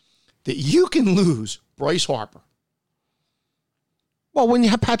idiot, that you can lose Bryce Harper. Well, when you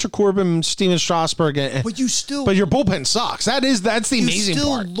have Patrick Corbin, Steven Strasburg, But you still... but your bullpen sucks. That's the amazing You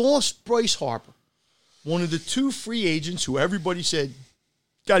part. still lost Bryce Harper, one of the 2 free agents who everybody said,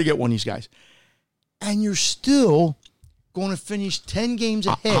 got to get one of these guys. And you're still going to finish 10 games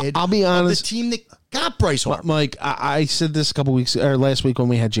ahead I'll be honest, of the team that got Bryce Harper. Mike, I said this a couple weeks or last week when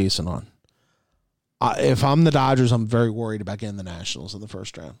we had Jason on. If I'm the Dodgers, I'm very worried about getting the Nationals in the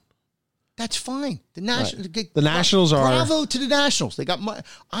first round. That's fine. The Nationals, The Nationals are... Bravo to the Nationals. They got my...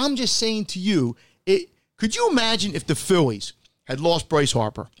 I'm just saying to you, could you imagine if the Phillies had lost Bryce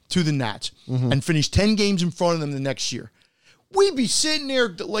Harper to the Nats and finished 10 games in front of them the next year? We'd be sitting there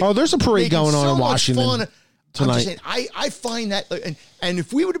like... Oh, there's a parade going on in Washington tonight. I'm just saying, I find that... And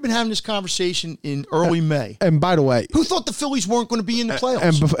if we would have been having this conversation in early May... And by the way... Who thought the Phillies weren't going to be in the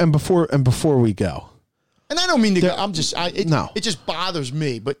playoffs? And before we go... And I don't mean to. I'm just. No. It just bothers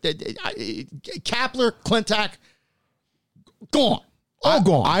me. But Kapler, Klentak, gone, all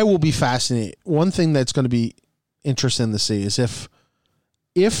gone. I will be fascinated. One thing that's going to be interesting to see is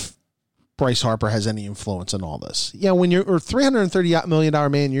if Bryce Harper has any influence in all this. Yeah, when you're a $330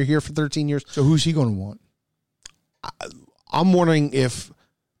 million man, you're here for 13 years. So who's he going to want? I'm wondering if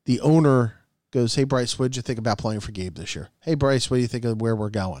the owner goes, "Hey Bryce, what did you think about playing for Gabe this year? Hey Bryce, what do you think of where we're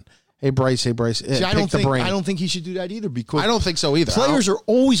going? Hey Bryce. See, I don't think he should do that either, because I don't think so either. Players are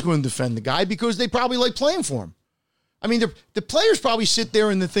always going to defend the guy because they probably like playing for him. I mean, the players probably sit there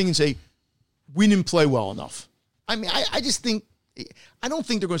in the thing and say, "We didn't play well enough." I mean, I just think I don't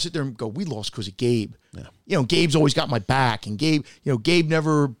think they're going to sit there and go, "We lost because of Gabe." Yeah. Gabe's always got my back, and Gabe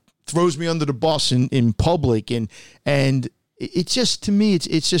never throws me under the bus in public, and it's just, to me,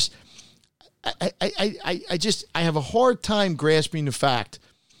 it's just I have a hard time grasping the fact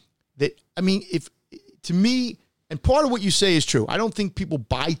that, I mean, if to me, and part of what you say is true, I don't think people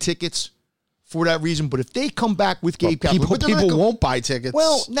buy tickets for that reason. But if they come back with Gabe Kapler, people won't buy tickets.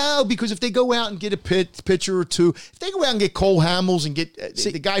 Well, no, because if they go out and get a pitcher or two, if they go out and get Cole Hamels and get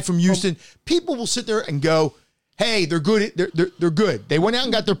the guy from Houston, people will sit there and go, "Hey, they're good. They're good. They went out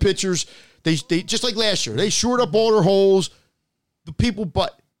and got their pitchers. They just like last year. They shored up all their holes. The people,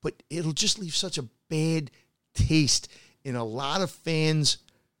 but it'll just leave such a bad taste in a lot of fans."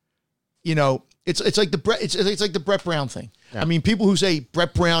 It's like the Brett Brown thing. Yeah. I mean, people who say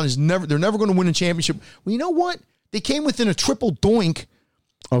Brett Brown they're never going to win a championship. Well, you know what? They came within a triple doink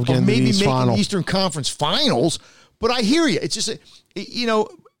of maybe making the Eastern Conference Finals. But I hear you. It's just,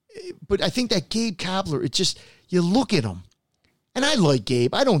 but I think that Gabe Kapler, it's just, you look at him, and I like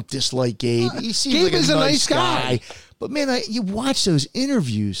Gabe. I don't dislike Gabe. He seems Gabe like is a nice guy. But man, you watch those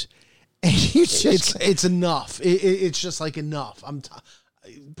interviews, and you just it's enough. It's just like enough.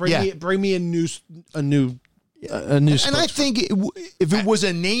 Bring me a new. And I think if it was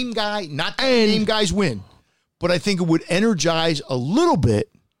a name guy, not that name guys win, but I think it would energize a little bit.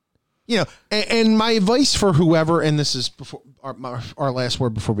 And my advice for whoever, and this is before our last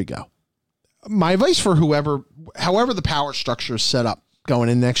word before we go. My advice for however the power structure is set up going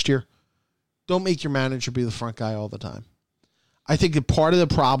in next year, don't make your manager be the front guy all the time. I think that part of the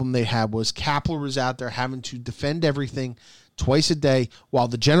problem they had was Kapler was out there having to defend everything twice a day while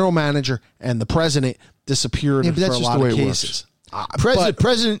the general manager and the president disappeared for a lot of cases.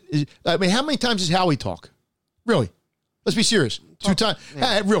 President is, I mean, how many times does Howie talk? Really? Let's be serious. 2 times.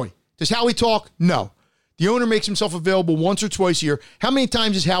 Yeah. Really? Does Howie talk? No. The owner makes himself available once or twice a year. How many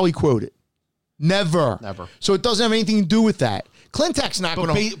times is Howie quoted? Never. So it doesn't have anything to do with that. Klentak's not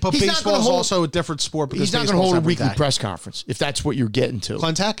going to. But baseball is also a different sport. He's not going to hold a weekly press conference if that's what you're getting to.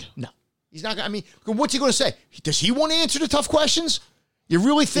 Klentak? No. He's not. I mean, what's he going to say? Does he want to answer the tough questions? You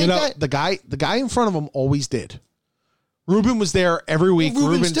really think that? The guy in front of him always did. Ruben was there every week. Well,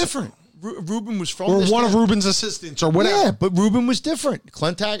 Ruben's different. Ruben was from one of Ruben's assistants or whatever. Yeah, but Ruben was different.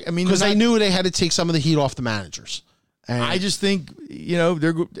 Klentak, I mean, because they knew they had to take some of the heat off the managers. And I just think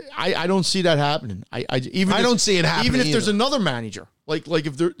I don't see that happening. I don't see it happening. Even if there's another manager, like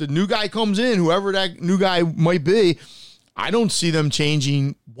if the new guy comes in, whoever that new guy might be, I don't see them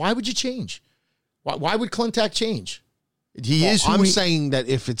changing. Why would you change? Why would Klentak change? I'm saying that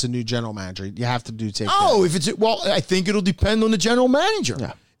if it's a new general manager, you have to take. I think it'll depend on the general manager.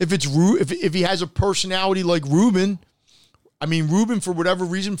 Yeah. If he has a personality like Ruben. I mean, Ruben, for whatever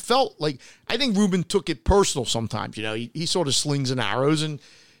reason, I think Ruben took it personal sometimes. He sort of slings and arrows, and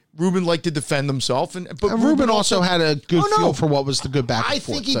Ruben liked to defend himself. But Ruben also had a good feel for what was the good back and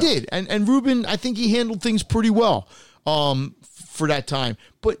forth. I think he did. And Ruben, I think he handled things pretty well for that time.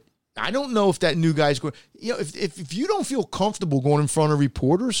 But I don't know if that new guy's going, if you don't feel comfortable going in front of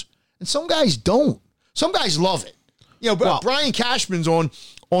reporters, and some guys don't. Some guys love it. But Brian Cashman's on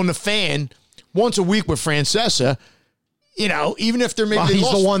the Fan once a week with Francesa. Even if they're maybe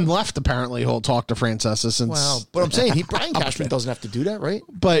he's the one left apparently who'll talk to Francesa since. Well, but I'm saying Brian Cashman doesn't have to do that, right?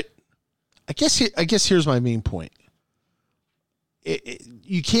 But I guess here's my main point.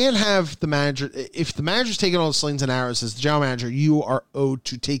 You can't have the manager if the manager's taking all the slings and arrows as the general manager. You are owed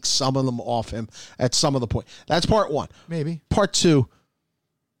to take some of them off him at some of the point. That's part one. Maybe part two.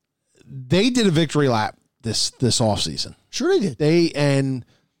 They did a victory lap this offseason. Sure, they did. And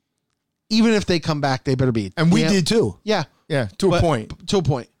even if they come back, they better be. And we did too. Yeah, to a point. To a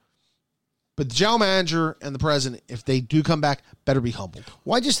point. But the general manager and the president, if they do come back, better be humbled.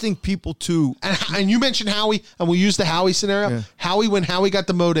 Well, I just think people too. And you mentioned Howie, and we'll use the Howie scenario. Yeah. Howie, when Howie got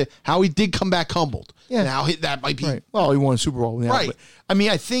demoted, Howie did come back humbled. Yeah. Now that might be. Right. Well, he won a Super Bowl. Right. But,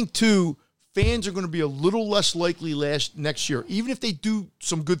 I think too, fans are going to be a little less likely next year, even if they do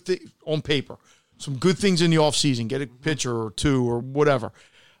some good things on paper, some good things in the offseason, get a pitcher or two or whatever.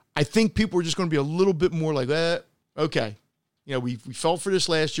 I think people are just going to be a little bit more like, okay. We fell for this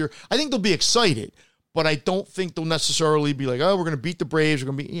last year. I think they'll be excited, but I don't think they'll necessarily be like, we're going to beat the Braves.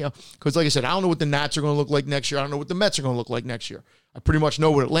 We're going to be, because like I said, I don't know what the Nats are going to look like next year. I don't know what the Mets are going to look like next year. I pretty much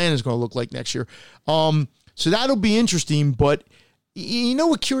know what Atlanta's going to look like next year. So that'll be interesting, but you know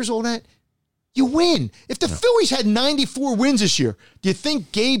what cures all that? You win. If the Phillies had 94 wins this year, do you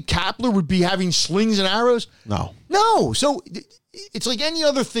think Gabe Kapler would be having slings and arrows? No. So it's like any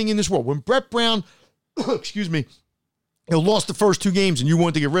other thing in this world. When Brett Brown, excuse me, lost the first two games and you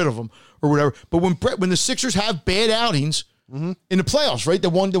wanted to get rid of them or whatever. But when the Sixers have bad outings in the playoffs, right? The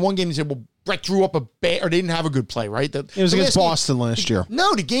one game they said, well, Brett drew up a bad, or they didn't have a good play, right? It was against Boston last year.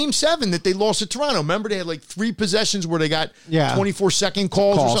 No, the game 7 that they lost to Toronto. Remember, they had like 3 possessions where they got 24-second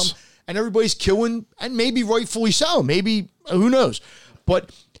calls or something, and everybody's killing, and maybe rightfully so. Maybe, who knows?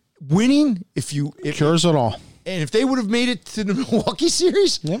 But winning, if cures it all. And if they would have made it to the Milwaukee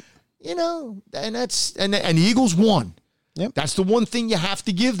series, and the Eagles won. Yep. That's the one thing you have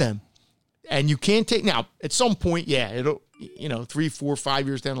to give them. And you can't take, now, at some point, it'll, 3, 4, 5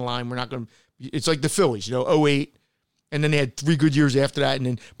 years down the line, we're not going to, it's like the Phillies, 08, and then they had 3 good years after that,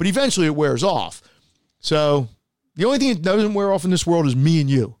 but eventually it wears off. So the only thing that doesn't wear off in this world is me and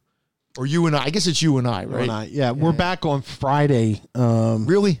you. Or you and I. I guess it's you and I, right? You and I. Yeah, we're back on Friday.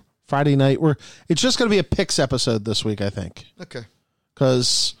 Really? Friday night. It's just going to be a picks episode this week, I think. Okay.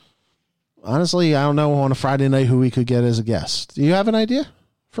 Because honestly, I don't know on a Friday night who we could get as a guest. Do you have an idea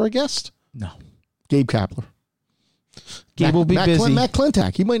for a guest? No. Gabe Kapler. Gabe will be busy. Matt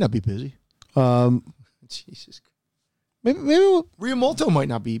Klentak. He might not be busy. Jesus. Maybe Riamolto might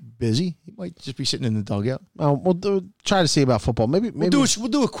not be busy. He might just be sitting in the dugout. We'll try to see about football. Maybe we'll do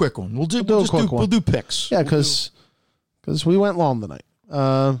a quick one. We'll do picks. Yeah, because we went long tonight.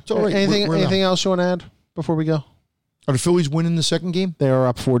 It's all right. Anything else you want to add before we go? Are the Phillies winning the second game? They are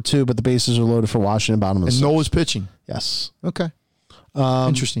up 4-2, but the bases are loaded for Washington. Bottom of the 6th. And Nola's pitching. Yes. Okay.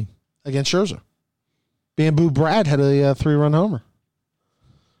 Interesting. Against Scherzer. Bamboo Brad had a 3-run homer.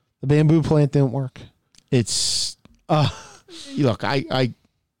 The bamboo plant didn't work. It's look. I.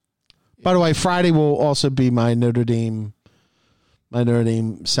 By the way, Friday will also be my Notre Dame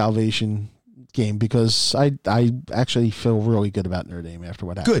salvation game because I actually feel really good about Notre Dame after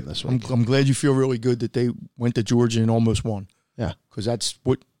what happened this week. I'm glad you feel really good that they went to Georgia and almost won. Yeah, because that's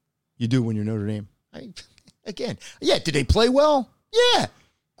what you do when you're Notre Dame. Did they play well? Yeah,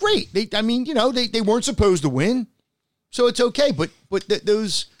 great. They weren't supposed to win, so it's okay. But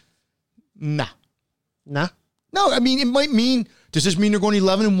those, nah. No, it might mean. Does this mean they're going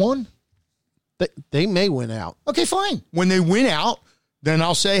 11-1? They may win out. Okay, fine. When they win out, then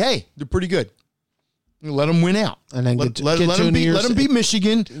I'll say, hey, they're pretty good. Let them win out, and then let them beat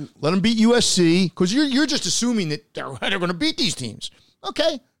Michigan. Let them beat USC because you're just assuming that they're going to beat these teams.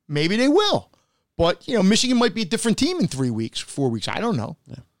 Okay, maybe they will, but Michigan might be a different team in 3 weeks, 4 weeks. I don't know.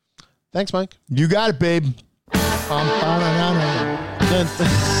 Yeah. Thanks, Mike. You got it, babe. He's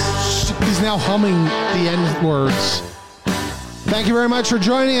now humming the end words. Thank you very much for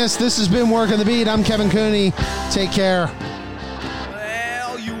joining us. This has been Working the Beat. I'm Kevin Cooney. Take care.